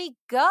 Here we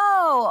go.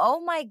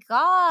 Oh my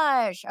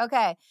gosh.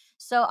 Okay.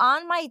 So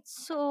on my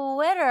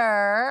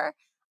Twitter,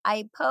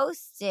 I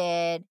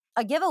posted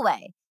a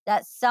giveaway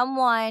that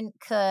someone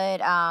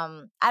could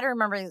I don't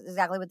remember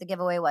exactly what the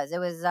giveaway was. It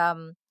was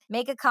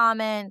make a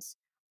comment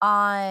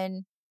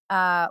on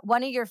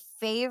one of your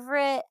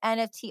favorite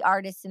NFT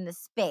artists in the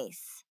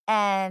space.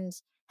 And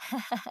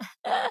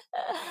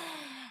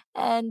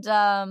and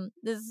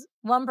this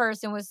one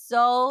person was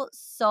so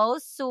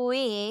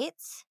sweet.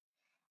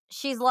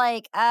 She's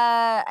like,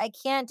 I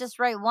can't just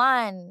write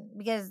one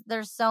because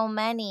there's so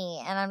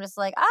many. And I'm just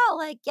like, oh,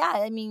 like, yeah,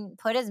 I mean,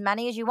 put as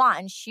many as you want.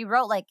 And she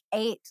wrote like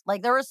 8.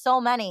 Like, there were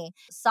so many.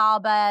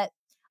 Sabet,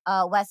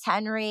 Wes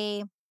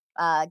Henry,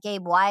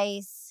 Gabe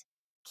Weiss,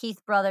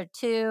 Keith Brother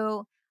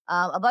 2,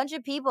 a bunch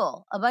of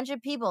people.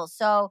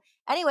 So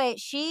anyway,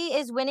 she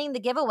is winning the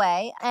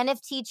giveaway.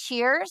 NFT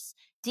Cheers.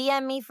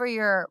 DM me for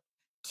your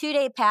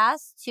 2-day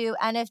pass to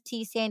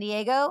NFT San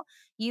Diego.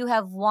 You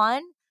have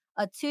won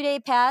a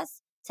 2-day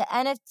pass to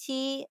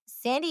NFT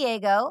San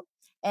Diego.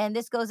 And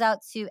this goes out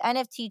to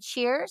NFT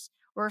Cheers.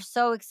 We're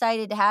so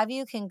excited to have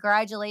you.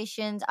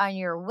 Congratulations on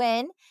your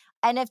win.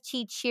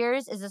 NFT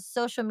Cheers is a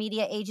social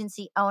media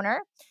agency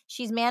owner.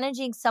 She's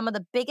managing some of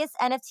the biggest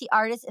NFT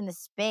artists in the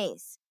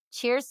space.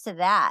 Cheers to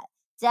that.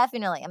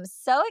 Definitely. I'm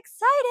so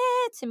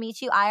excited to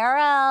meet you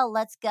IRL.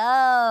 Let's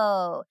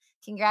go.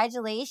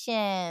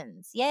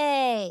 Congratulations.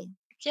 Yay.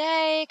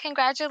 Yay,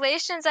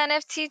 congratulations,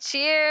 NFT.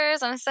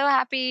 Cheers. I'm so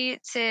happy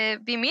to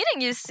be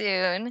meeting you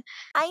soon.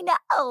 I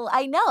know.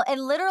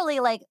 And literally,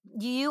 like,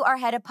 you are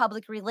head of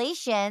public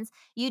relations,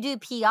 you do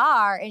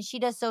PR, and she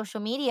does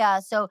social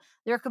media. So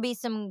there could be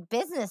some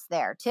business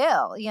there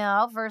too.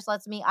 First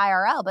let's meet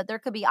IRL, but there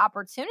could be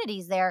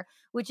opportunities there,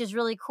 which is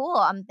really cool,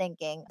 I'm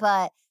thinking.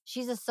 But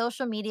she's a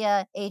social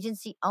media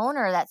agency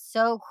owner. That's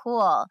so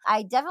cool.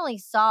 I definitely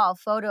saw a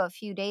photo a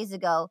few days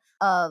ago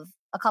of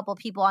a couple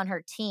people on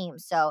her team.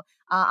 So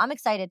I'm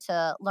excited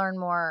to learn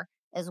more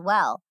as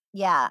well.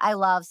 Yeah, I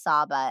love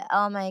Saba.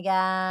 Oh my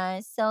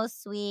gosh, so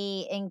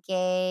sweet. And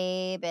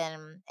Gabe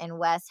and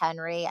Wes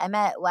Henry. I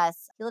met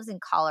Wes. He lives in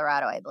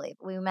Colorado, I believe.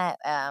 We met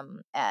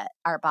at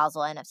Art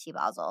Basel, NFT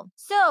Basel.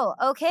 So,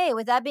 okay,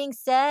 with that being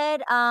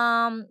said,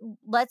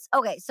 let's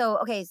so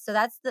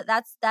that's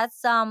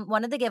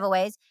one of the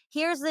giveaways.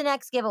 Here's the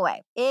next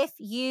giveaway. If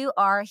you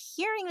are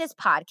hearing this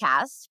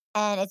podcast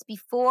and it's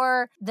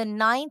before the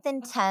 9th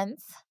and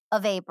 10th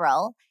of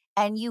April,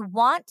 and you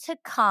want to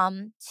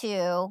come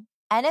to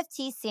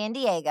NFT San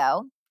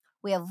Diego,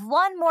 we have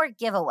one more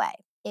giveaway.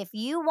 If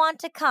you want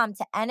to come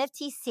to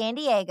NFT San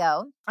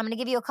Diego, I'm going to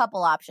give you a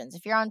couple options.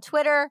 If you're on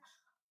Twitter,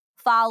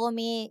 follow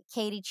me,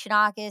 Katie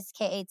Chonacas,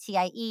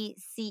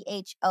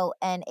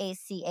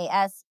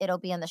 KatieChonacas. It'll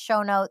be in the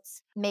show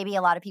notes. Maybe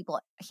a lot of people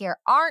here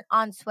aren't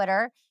on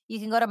Twitter. You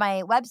can go to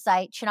my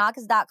website,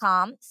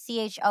 chonacas.com,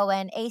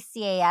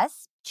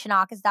 CHONACAS,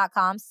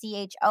 chonacas.com,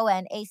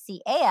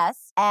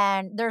 CHONACAS,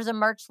 and there's a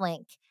merch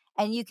link.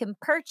 And you can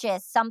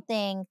purchase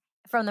something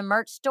from the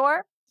merch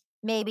store,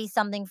 maybe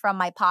something from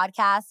my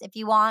podcast if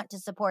you want to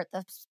support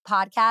the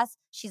podcast.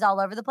 She's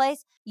all over the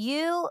place.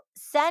 You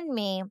send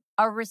me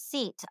a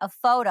receipt, a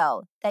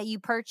photo that you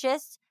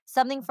purchased,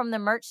 something from the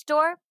merch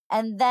store,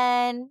 and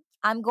then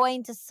I'm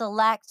going to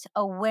select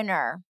a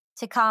winner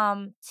to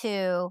come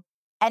to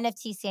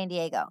NFT San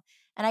Diego.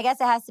 And I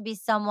guess it has to be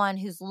someone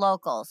who's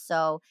local.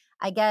 So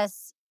I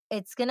guess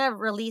it's going to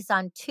release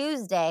on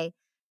Tuesday.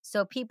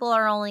 So people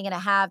are only going to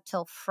have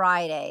till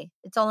Friday.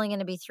 It's only going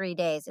to be 3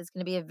 days. It's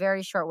going to be a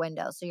very short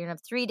window. So you're going to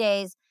have 3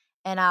 days,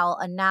 and I'll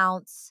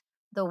announce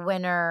the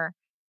winner,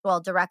 well,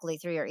 directly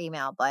through your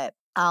email, but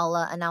I'll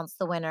announce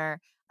the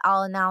winner.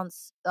 I'll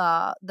announce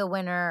the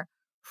winner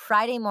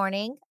Friday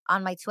morning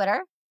on my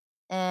Twitter.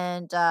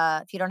 And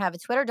if you don't have a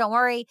Twitter, don't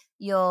worry.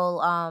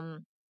 You'll,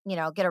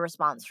 get a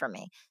response from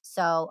me.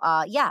 So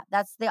yeah,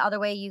 that's the other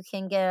way you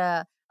can get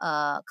a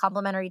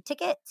complimentary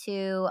ticket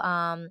to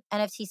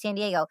NFT San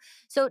Diego.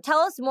 So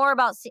tell us more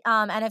about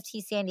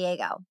NFT San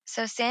Diego.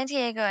 So San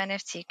Diego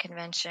NFT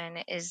Convention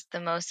is the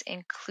most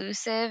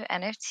inclusive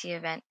NFT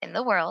event in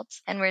the world.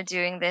 And we're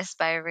doing this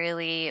by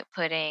really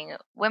putting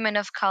women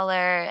of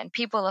color and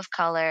people of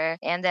color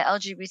and the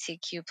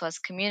LGBTQ plus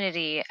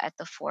community at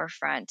the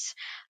forefront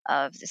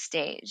of the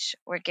stage.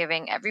 We're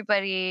giving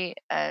everybody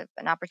an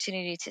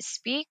opportunity to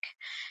speak.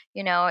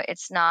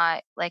 It's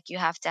not like you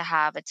have to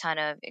have a ton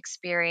of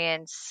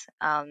experience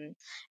and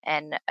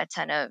a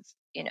ton of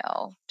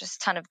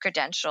just ton of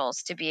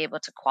credentials to be able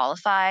to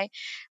qualify.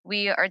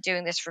 We are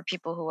doing this for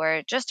people who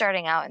are just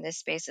starting out in this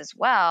space as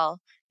well.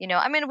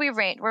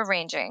 We're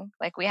ranging.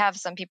 Like, we have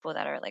some people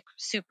that are like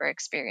super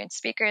experienced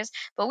speakers,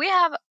 but we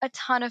have a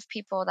ton of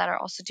people that are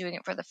also doing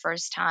it for the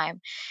first time.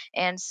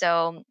 And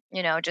so,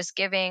 just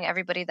giving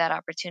everybody that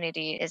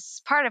opportunity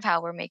is part of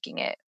how we're making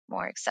it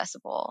more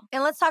accessible.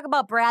 And let's talk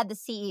about Brad, the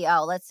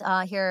CEO. Let's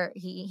hear.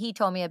 He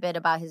told me a bit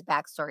about his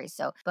backstory.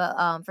 So,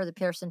 but for the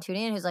person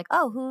tuning in who's like,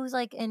 oh, who's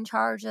like in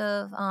charge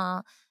of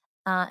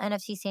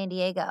NFT San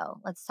Diego?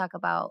 Let's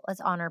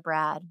honor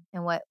Brad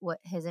and what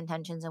his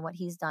intentions and what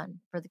he's done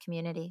for the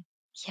community.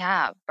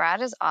 Yeah,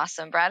 Brad is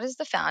awesome. Brad is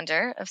the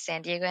founder of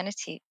San Diego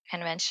NFT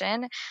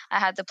Convention. I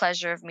had the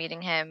pleasure of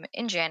meeting him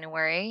in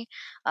January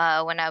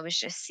when I was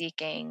just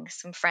seeking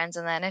some friends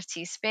in the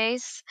NFT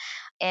space.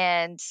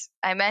 And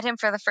I met him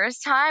for the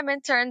first time,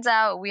 and turns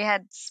out we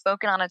had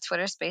spoken on a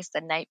Twitter space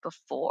the night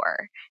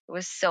before. It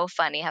was so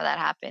funny how that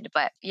happened.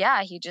 But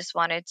yeah, he just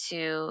wanted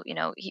to,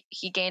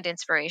 he gained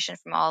inspiration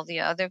from all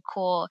the other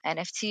cool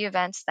NFT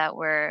events that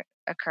were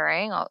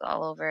occurring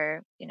all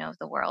over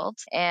the world,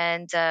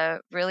 and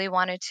really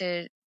wanted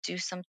to do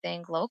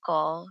something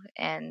local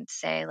and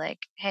say, like,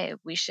 hey,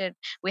 we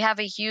have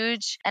a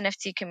huge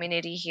NFT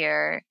community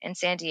here in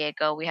San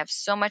Diego. We have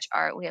so much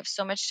art, we have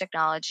so much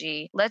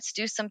technology. Let's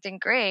do something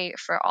great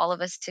for all of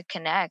us to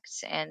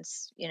connect and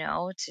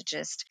to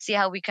just see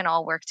how we can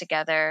all work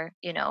together,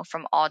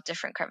 from all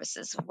different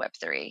crevices of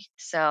Web3.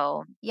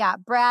 So yeah,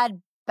 Brad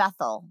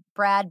Bethel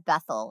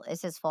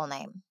is his full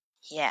name.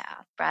 Yeah,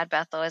 Brad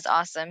Bethel is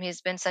awesome.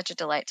 He's been such a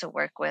delight to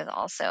work with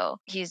also.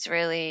 He's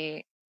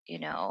really,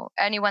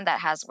 anyone that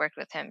has worked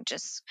with him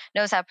just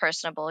knows how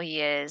personable he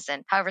is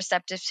and how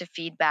receptive to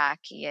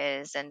feedback he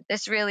is. And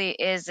this really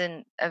is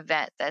an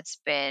event that's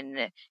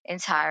been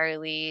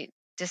entirely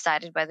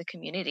decided by the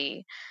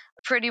community.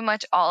 Pretty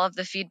much all of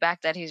the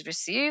feedback that he's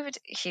received,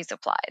 he's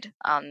applied.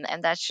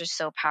 And that's just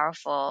so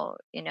powerful,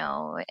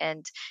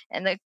 and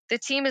the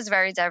team is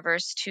very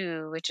diverse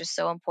too, which is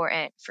so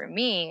important for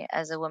me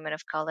as a woman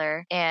of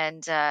color.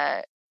 And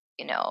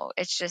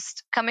it's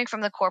just coming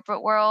from the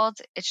corporate world.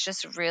 It's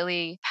just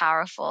really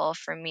powerful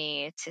for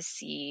me to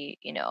see,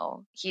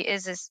 he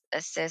is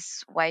a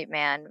cis white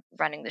man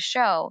running the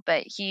show,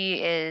 but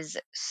he is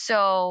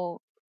so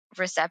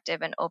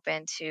receptive and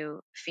open to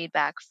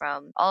feedback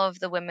from all of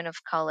the women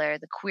of color,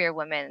 the queer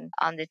women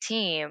on the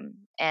team,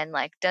 and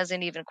like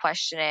doesn't even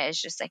question it.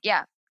 It's just like,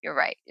 yeah, you're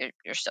right.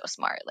 You're so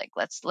smart. Like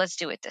let's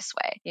do it this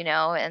way,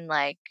 and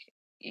like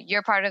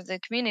you're part of the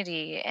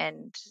community,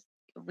 and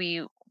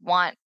we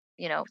want,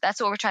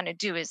 that's what we're trying to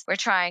do, is we're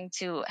trying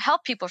to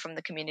help people from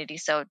the community.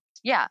 So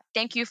yeah,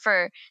 thank you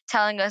for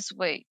telling us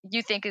what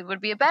you think it would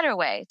be a better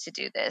way to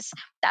do this.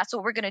 That's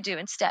what we're going to do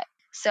instead.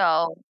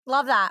 So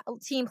Love that.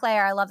 Team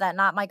player. I love that.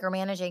 Not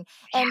micromanaging.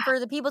 And for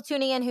the people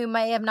tuning in who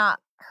may have not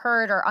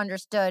heard or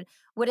understood,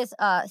 what does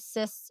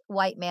cis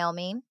white male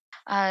mean?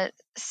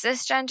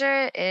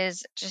 Cisgender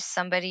is just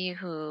somebody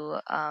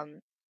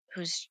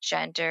whose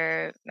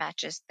gender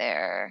matches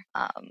their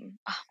oh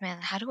man,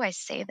 how do I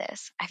say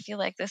this? I feel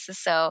like this is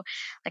so,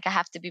 like, I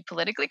have to be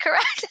politically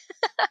correct.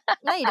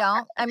 No, you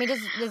don't. I mean,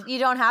 just you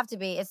don't have to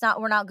be. It's not.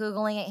 We're not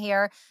googling it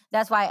here.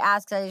 That's why I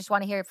asked. I just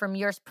want to hear it from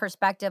your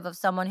perspective of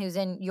someone who's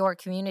in your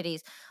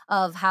communities,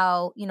 of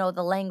how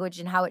the language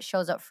and how it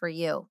shows up for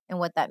you and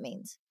what that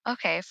means.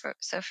 Okay,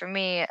 for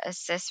me, a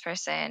cis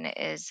person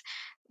is,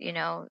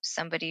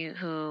 somebody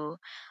who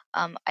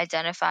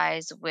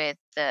identifies with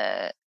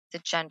the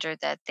gender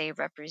that they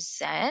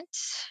represent,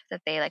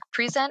 that they like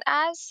present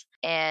as,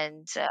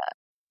 and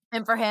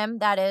And for him,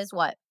 that is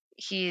what?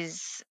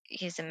 he's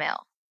a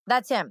male.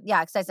 That's him.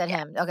 Yeah, because I said Yeah.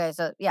 him. Okay,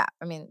 so yeah,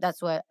 I mean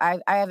that's what I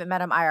haven't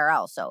met him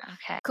IRL, so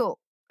Okay. cool.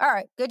 All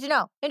right, good to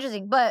know.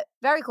 Interesting, but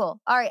very cool.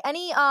 All right,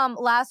 any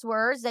last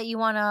words that you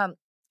want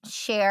to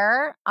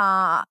share?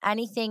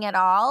 Anything at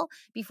all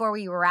before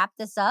we wrap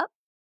this up?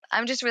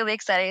 I'm just really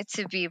excited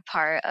to be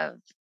part of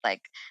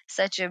like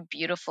such a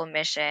beautiful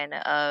mission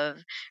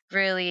of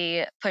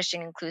really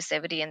pushing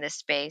inclusivity in this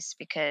space,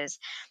 because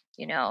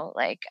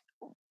like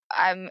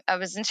I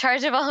was in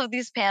charge of all of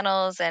these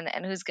panels and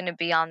who's going to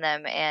be on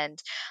them, and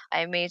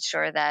I made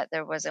sure that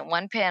there wasn't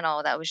one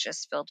panel that was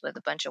just filled with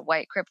a bunch of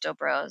white crypto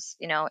bros.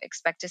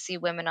 Expect to see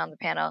women on the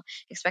panel,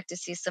 expect to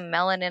see some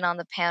melanin on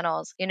the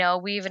panels.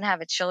 We even have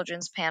a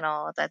children's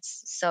panel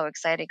that's so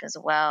exciting as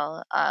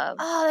well.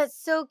 Oh,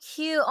 that's so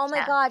cute. Oh my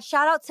Yeah. God.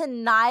 Shout out to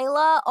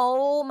Nyla.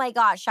 Oh my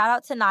God. Shout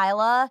out to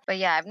Nyla. But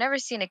yeah, I've never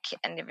seen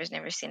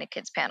never seen a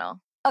kids panel.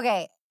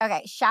 Okay.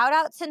 Shout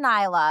out to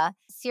Nyla.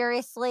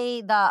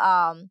 Seriously,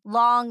 the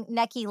long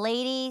necky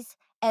ladies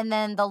and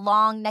then the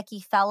long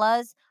necky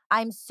fellas.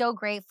 I'm so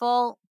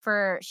grateful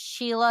for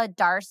Sheila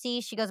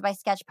Darcy. She goes by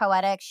Sketch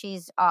Poetic.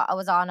 She's I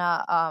was on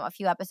a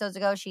few episodes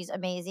ago. She's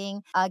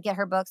amazing. Get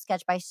her book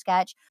Sketch by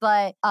Sketch.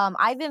 But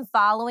I've been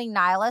following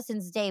Nyla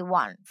since day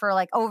one for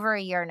like over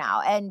a year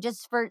now, and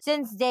just for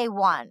since day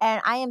one.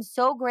 And I am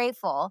so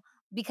grateful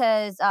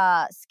because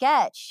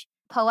Sketch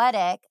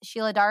Poetic,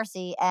 Sheila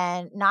Darcy,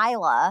 and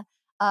Nyla,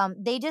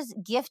 they just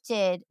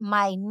gifted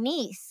my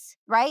niece,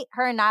 right?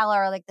 Her and Nyla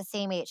are like the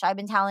same age. I've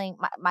been telling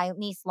my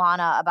niece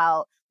Lana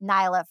about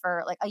Nyla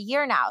for like a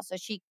year now. So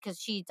because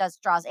she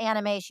draws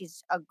anime,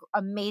 she's an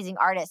amazing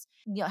artist.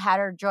 Had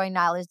her join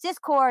Nyla's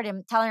Discord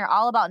and telling her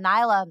all about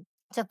Nyla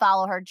to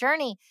follow her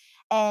journey.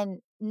 And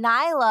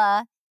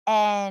Nyla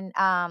and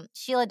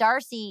Sheila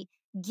Darcy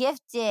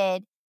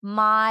gifted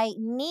my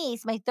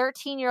niece, my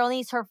 13-year-old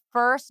niece, her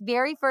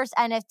very first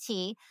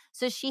NFT.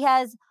 So she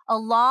has a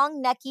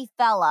long necky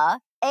fella.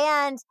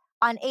 And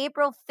on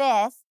April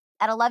 5th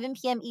at 11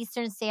 p.m.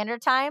 Eastern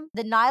Standard Time,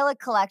 the Nyla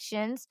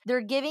collections,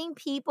 they're giving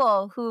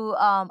people who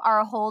are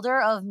a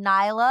holder of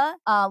Nyla,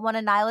 one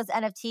of Nyla's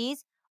NFTs,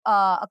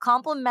 a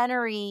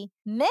complimentary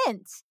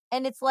mint.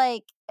 And it's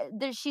like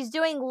she's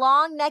doing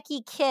long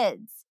necky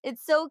kids.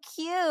 It's so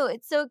cute.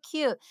 It's so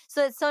cute.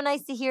 So it's so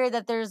nice to hear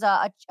that there's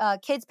a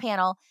kids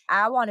panel.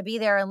 I want to be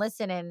there and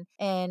listen and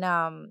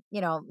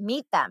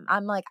meet them.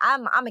 I'm like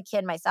I'm a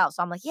kid myself,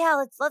 so I'm like,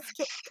 yeah,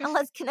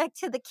 let's connect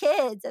to the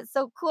kids. It's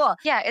so cool.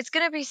 Yeah, it's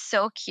gonna be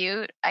so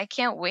cute. I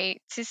can't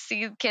wait to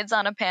see kids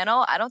on a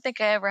panel. I don't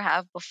think I ever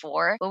have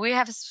before, but we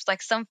have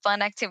like some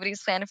fun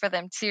activities planned for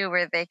them too,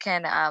 where they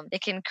can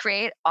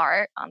create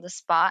art on the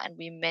spot, and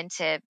we mint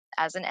it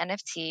as an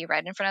NFT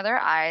right in front of their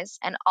eyes,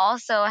 and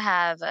also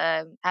have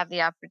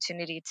the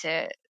opportunity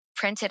to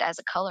print it as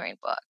a coloring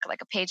book,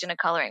 like a page in a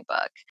coloring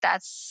book.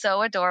 That's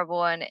so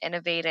adorable and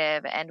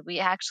innovative. And we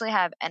actually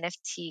have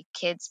NFT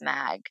Kids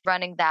Mag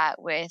running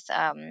that with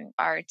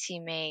our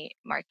teammate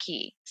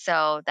Marquis.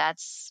 So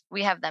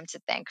we have them to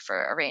thank for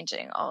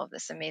arranging all of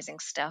this amazing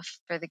stuff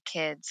for the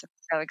kids.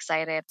 So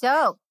excited.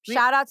 Dope.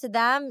 Shout out to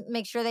them.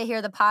 Make sure they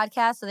hear the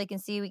podcast so they can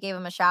see we gave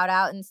them a shout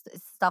out and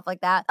stuff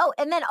like that. Oh,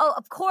 and then,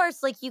 of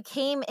course, like you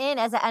came in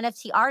as an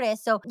NFT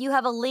artist. So you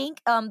have a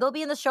link. They'll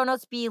be in the show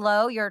notes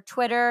below, your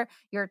Twitter,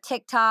 your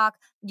TikTok,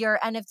 your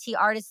NFT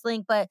artist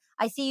link. But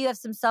I see you have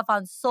some stuff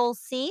on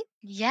SoulSea.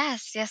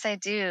 Yes, I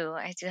do.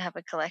 I do have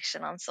a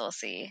collection on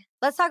SoulSea.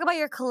 Let's talk about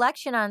your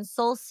collection on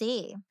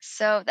SoulSea.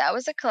 So that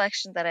was a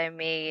collection that I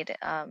made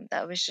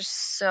that was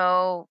just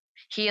so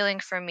healing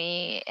for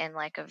me in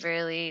like a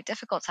really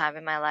difficult time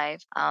in my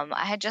life.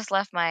 I had just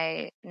left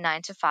my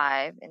 9 to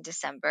 5 in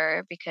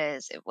December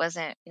because it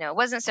wasn't, it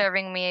wasn't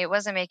serving me. It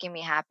wasn't making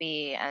me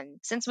happy. And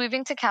since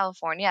moving to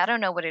California, I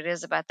don't know what it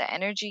is about the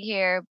energy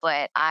here,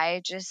 but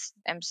I just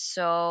am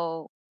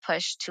so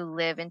pushed to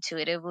live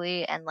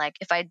intuitively. And like,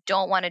 if I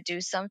don't want to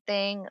do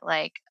something,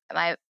 like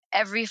my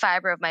every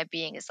fiber of my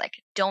being is like,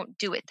 don't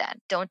do it then.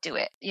 Don't do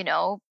it.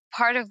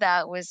 Part of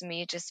that was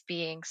me just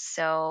being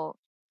so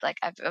like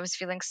I was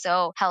feeling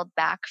so held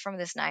back from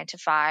this 9 to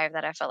 5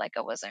 that I felt like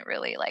I wasn't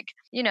really like,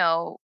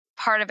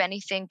 part of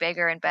anything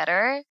bigger and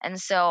better.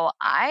 And so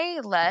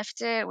I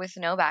left it with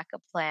no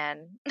backup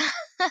plan.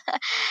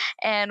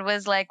 And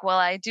was like, well,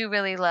 I do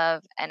really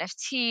love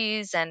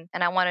NFTs and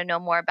I want to know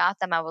more about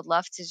them. I would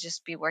love to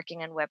just be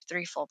working in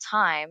Web3 full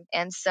time.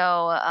 And so,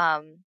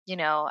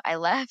 I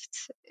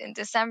left in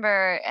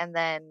December, and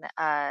then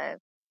I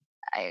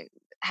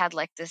had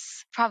like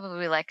this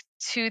probably like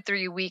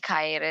 2-3 week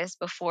hiatus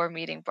before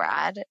meeting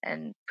Brad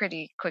and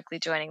pretty quickly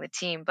joining the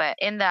team. But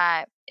in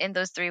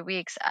those 3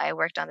 weeks, I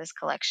worked on this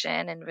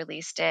collection and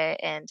released it.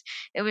 And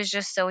it was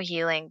just so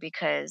healing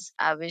because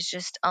I was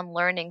just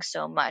unlearning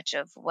so much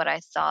of what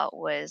I thought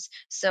was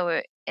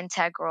so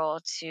integral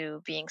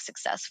to being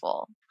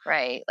successful,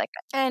 right? Like,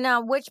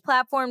 And which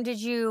platform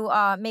did you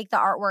make the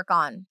artwork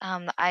on?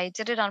 I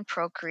did it on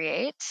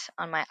Procreate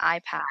on my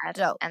iPad,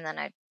 Dope. and then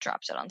I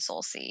dropped it on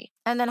SoulSea.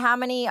 And then how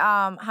many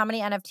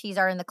NFTs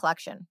are in the collection?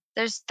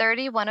 There's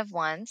 30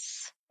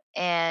 one-of-ones,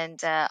 and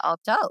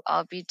Dope.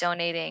 I'll be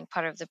donating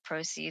part of the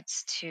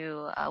proceeds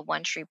to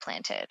One Tree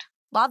Planted.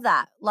 Love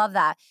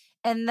that.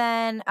 And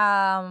then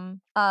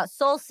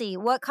SoulSea,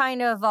 what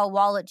kind of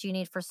wallet do you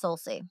need for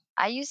SoulSea?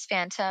 I use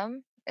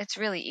Phantom. It's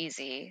really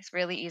easy. It's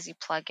really easy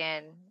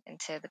plug-in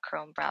into the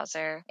Chrome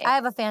browser. I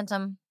have a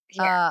Phantom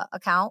Yeah.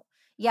 account.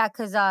 Yeah,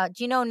 because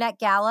do you know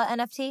NetGala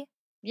NFT?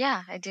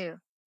 Yeah, I do.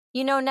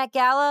 You know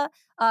NetGala?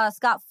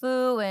 Scott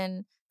Fu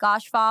and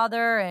Gosh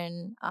Father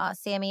and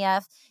Sammy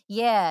F.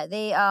 Yeah,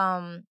 they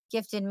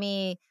gifted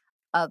me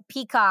a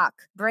peacock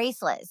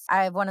bracelets.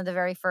 I have one of the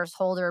very first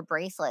holder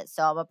bracelets,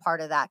 so I'm a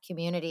part of that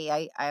community.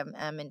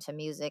 I'm into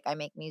music. I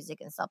make music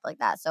and stuff like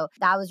that. So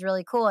that was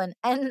really cool. And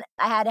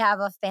I had to have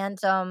a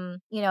Phantom,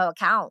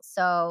 account.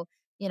 So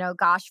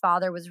Gosh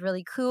Father was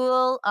really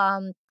cool.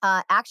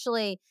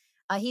 Actually,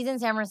 he's in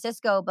San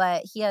Francisco,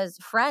 but he has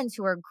friends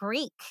who are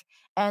Greek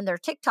and they're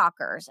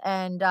TikTokers.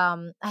 And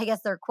I guess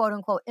they're quote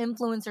unquote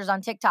influencers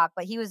on TikTok.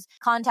 But he was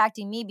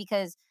contacting me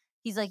because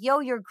he's like, yo,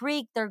 you're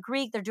Greek. They're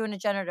Greek. They're doing a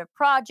generative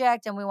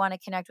project and we want to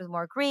connect with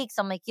more Greeks.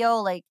 I'm like, yo,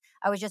 like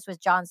I was just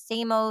with John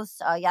Stamos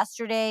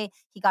yesterday.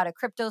 He got a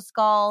crypto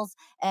skulls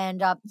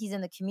and he's in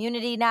the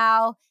community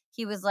now.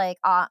 He was like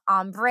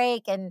on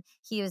break and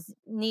he was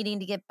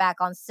needing to get back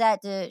on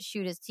set to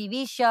shoot his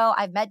TV show.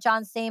 I've met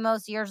John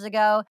Stamos years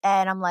ago.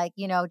 And I'm like,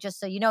 just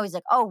so you know, he's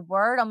like, oh,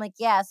 word. I'm like,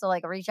 yeah. So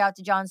like reach out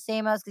to John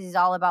Stamos because he's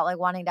all about like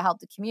wanting to help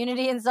the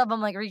community and stuff. I'm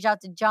like, reach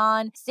out to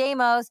John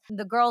Stamos.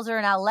 The girls are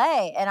in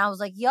LA. And I was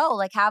like, yo,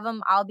 like have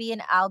him. I'll be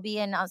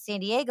in San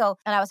Diego.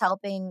 And I was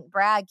helping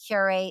Brad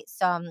curate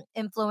some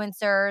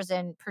influencers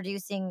and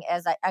producing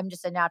I'm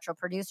just a natural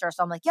producer.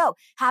 So I'm like, yo,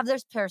 have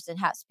this person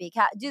speak,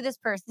 do this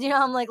person,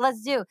 I'm like,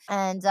 let's do.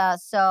 And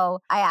so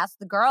I asked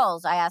the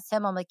girls, I asked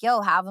him, I'm like, yo,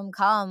 have him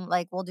come.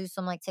 Like, we'll do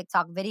some like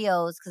TikTok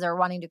videos because they're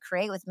wanting to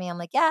create with me. I'm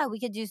like, yeah, we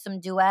could do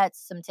some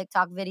duets, some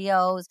TikTok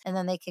videos, and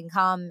then they can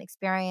come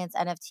experience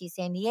NFT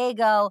San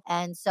Diego.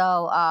 And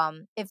so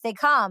if they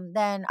come,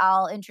 then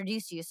I'll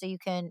introduce you so you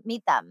can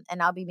meet them.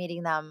 And I'll be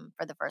meeting them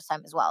for the first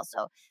time as well.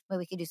 So maybe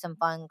we could do some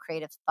fun,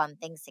 creative, fun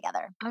things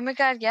together. Oh my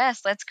God,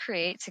 yes, let's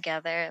create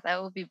together.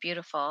 That would be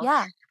beautiful.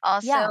 Yeah.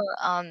 Also,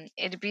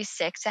 it'd be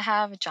sick to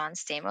have John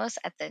Stamos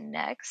at the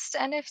next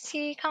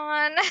NFT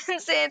con in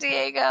San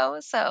Diego.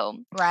 So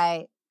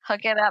right.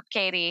 Hook it up,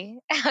 Katie.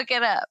 Hook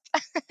it up.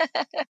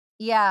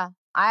 Yeah,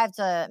 I have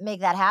to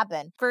make that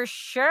happen. For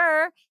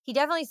sure. He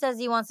definitely says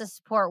he wants to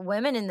support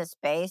women in the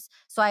space.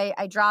 So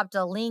I dropped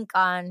a link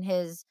on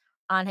his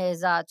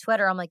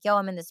Twitter. I'm like, yo,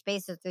 I'm in the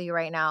space with you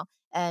right now.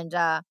 And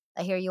I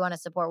hear you want to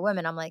support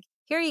women. I'm like,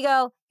 here you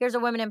go. Here's a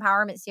women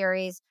empowerment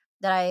series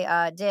that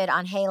I did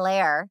on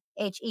Heylayer,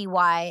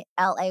 HEYLAYER,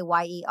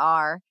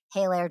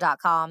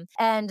 heylayer.com.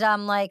 And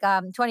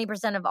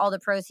 20% of all the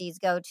proceeds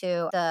go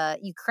to the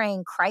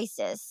Ukraine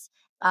crisis.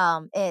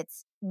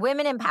 It's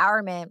women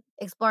empowerment,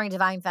 exploring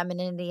divine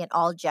femininity in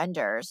all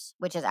genders,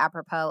 which is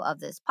apropos of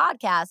this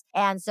podcast.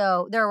 And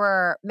so there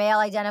were male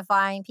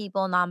identifying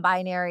people,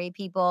 non-binary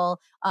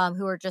people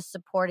who are just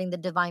supporting the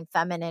divine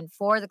feminine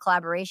for the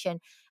collaboration.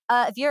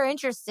 If you're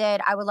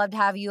interested, I would love to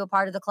have you a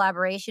part of the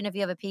collaboration. If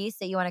you have a piece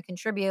that you want to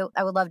contribute,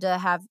 I would love to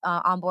have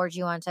onboard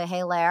you onto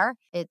Heylayer.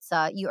 It's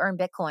you earn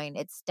Bitcoin.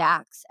 It's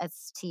Stacks,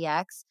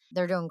 STX.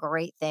 They're doing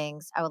great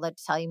things. I would love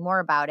to tell you more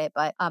about it,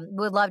 but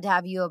would love to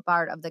have you a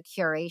part of the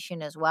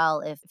curation as well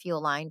if you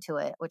align to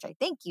it, which I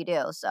think you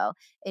do. So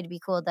it'd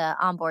be cool to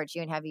onboard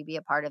you and have you be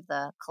a part of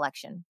the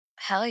collection.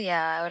 Hell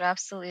yeah, I would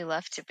absolutely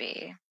love to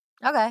be.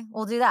 Okay,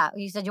 we'll do that.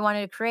 You said you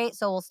wanted to create,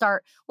 so we'll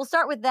start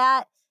with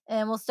that.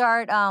 And we'll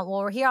start,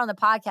 we're here on the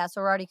podcast,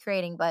 so we're already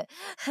creating, but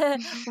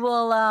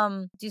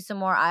we'll do some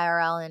more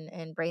IRL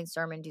and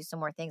brainstorm and do some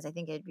more things. I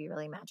think it'd be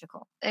really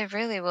magical. It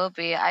really will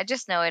be. I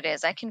just know it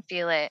is. I can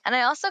feel it. And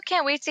I also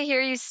can't wait to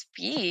hear you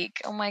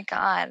speak. Oh my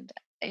God.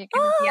 You're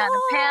going to be on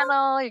a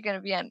panel. You're going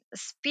to be a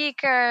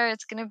speaker.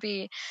 It's going to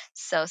be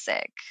so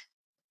sick.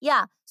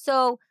 Yeah.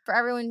 So for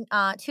everyone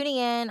tuning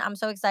in, I'm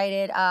so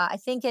excited. I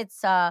think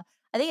it's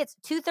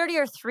 2:30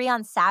 or 3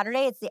 on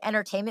Saturday. It's the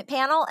entertainment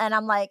panel. And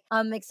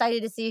I'm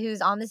excited to see who's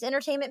on this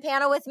entertainment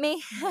panel with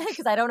me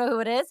because I don't know who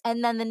it is.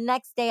 And then the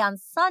next day on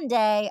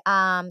Sunday,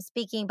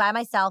 speaking by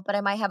myself, but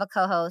I might have a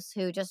co-host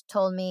who just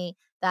told me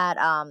that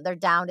they're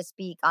down to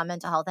speak on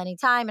mental health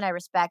anytime. And I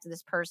respect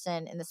this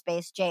person in the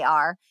space,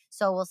 JR.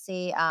 So we'll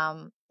see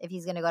if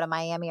he's going to go to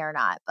Miami or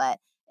not. But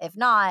if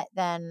not,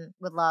 then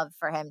would love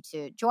for him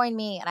to join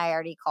me. And I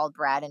already called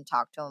Brad and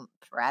talked to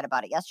Brad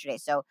about it yesterday.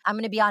 So I'm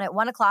going to be on at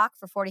 1:00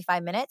 for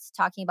 45 minutes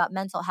talking about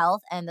mental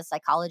health and the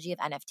psychology of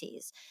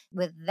NFTs.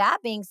 With that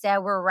being said,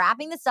 we're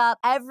wrapping this up.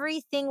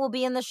 Everything will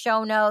be in the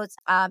show notes.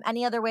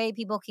 Any other way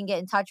people can get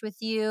in touch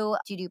with you?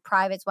 Do you do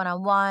privates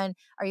one-on-one?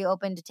 Are you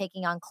open to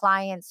taking on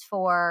clients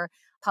for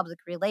public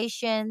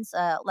relations?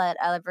 Let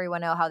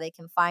everyone know how they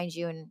can find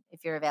you and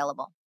if you're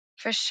available.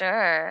 For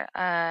sure.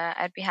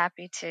 I'd be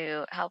happy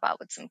to help out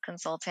with some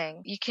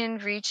consulting. You can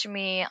reach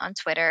me on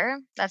Twitter.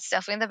 That's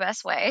definitely the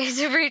best way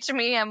to reach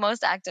me. I'm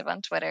most active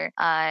on Twitter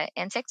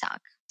and TikTok.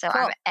 So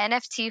Cool. I'm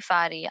NFT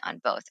Fari on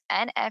both.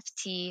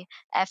 NFT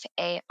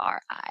FARI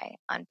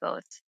on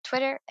both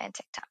Twitter and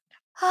TikTok.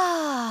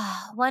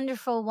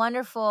 Wonderful,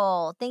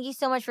 wonderful. Thank you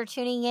so much for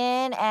tuning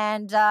in.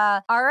 And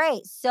all right,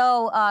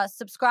 so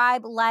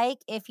subscribe, like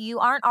if you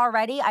aren't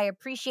already. I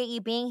appreciate you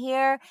being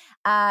here.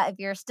 If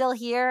you're still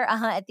here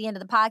at the end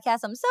of the podcast,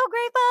 I'm so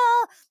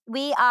grateful.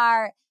 We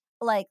are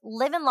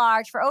living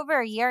large for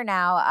over a year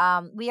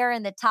now. We are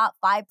in the top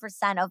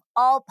 5% of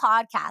all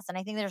podcasts. And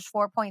I think there's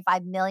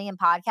 4.5 million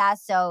podcasts.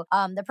 So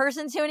the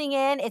person tuning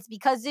in, it's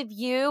because of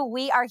you.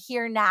 We are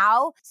here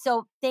now.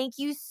 So thank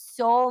you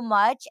so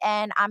much.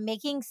 And I'm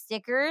making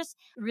stickers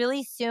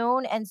really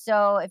soon. And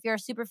so if you're a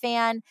super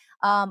fan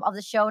of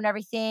the show and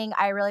everything,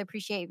 I really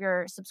appreciate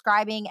your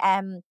subscribing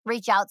and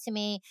reach out to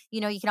me.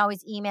 You can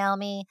always email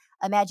me,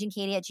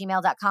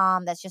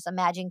 imaginekatie@gmail.com. That's just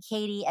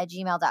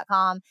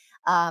imaginekatie@gmail.com.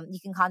 You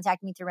can contact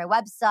me through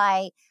my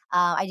website.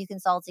 I do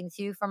consulting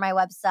too for my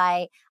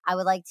website. I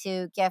would like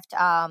to gift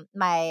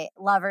my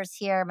lovers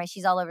here, my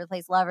She's All Over the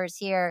Place lovers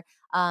here,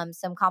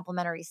 some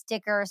complimentary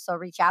stickers. So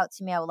reach out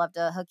to me. I would love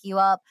to hook you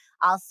up.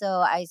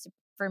 Also,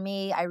 for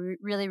me, I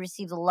really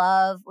receive the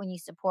love when you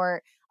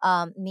support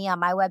me on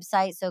my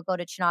website. So go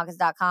to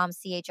chonacas.com,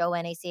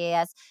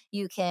 CHONACAS.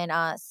 You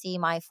can see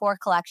my 4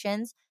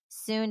 collections,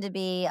 soon to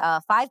be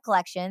 5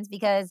 collections,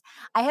 because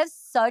I have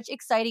such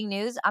exciting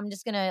news. I'm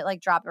just going to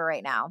drop it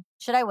right now.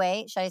 Should I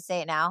wait? Should I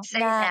say it now? Say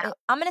it now.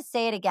 I'm going to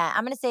say it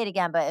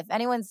again. But if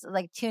anyone's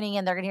tuning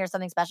in, they're going to hear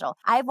something special.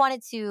 I've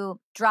wanted to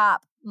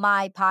drop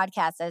my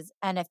podcast as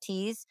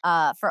NFTs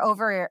for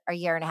over a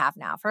year and a half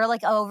now, for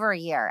over a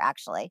year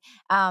actually.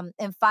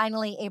 And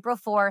finally, April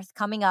 4th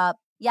coming up.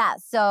 Yeah,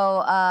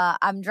 so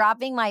I'm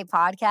dropping my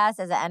podcast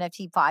as an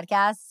NFT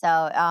podcast.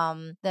 So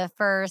the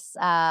first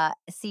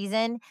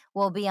season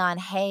will be on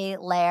Hey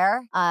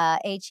Lair,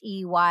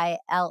 HEYLAYER,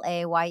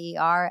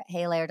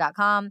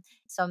 heylayer.com.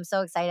 So I'm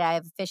so excited. I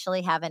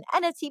officially have an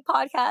NFT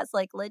podcast,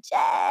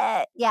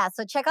 legit. Yeah,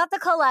 so check out the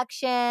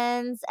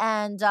collections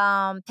and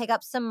pick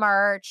up some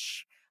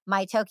merch.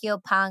 My Tokyo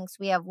Punks,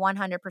 we have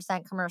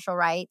 100% commercial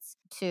rights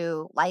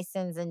to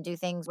license and do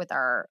things with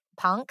our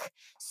punk.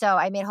 So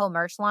I made a whole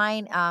merch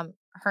line.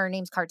 Her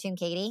name's Cartoon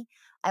Katie.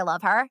 I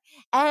love her.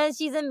 And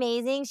she's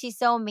amazing. She's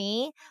so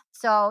me.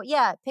 So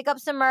yeah, pick up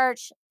some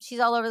merch. She's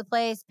all over the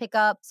place. Pick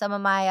up some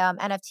of my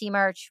NFT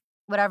merch,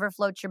 whatever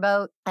floats your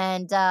boat.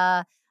 And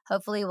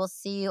hopefully we'll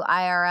see you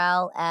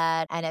IRL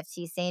at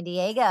NFT San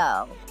Diego.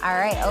 All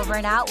right, over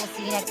and out. We'll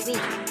see you next week.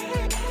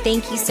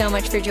 Thank you so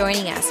much for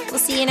joining us. We'll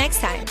see you next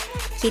time.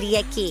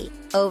 Kiriaki,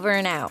 over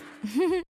and out.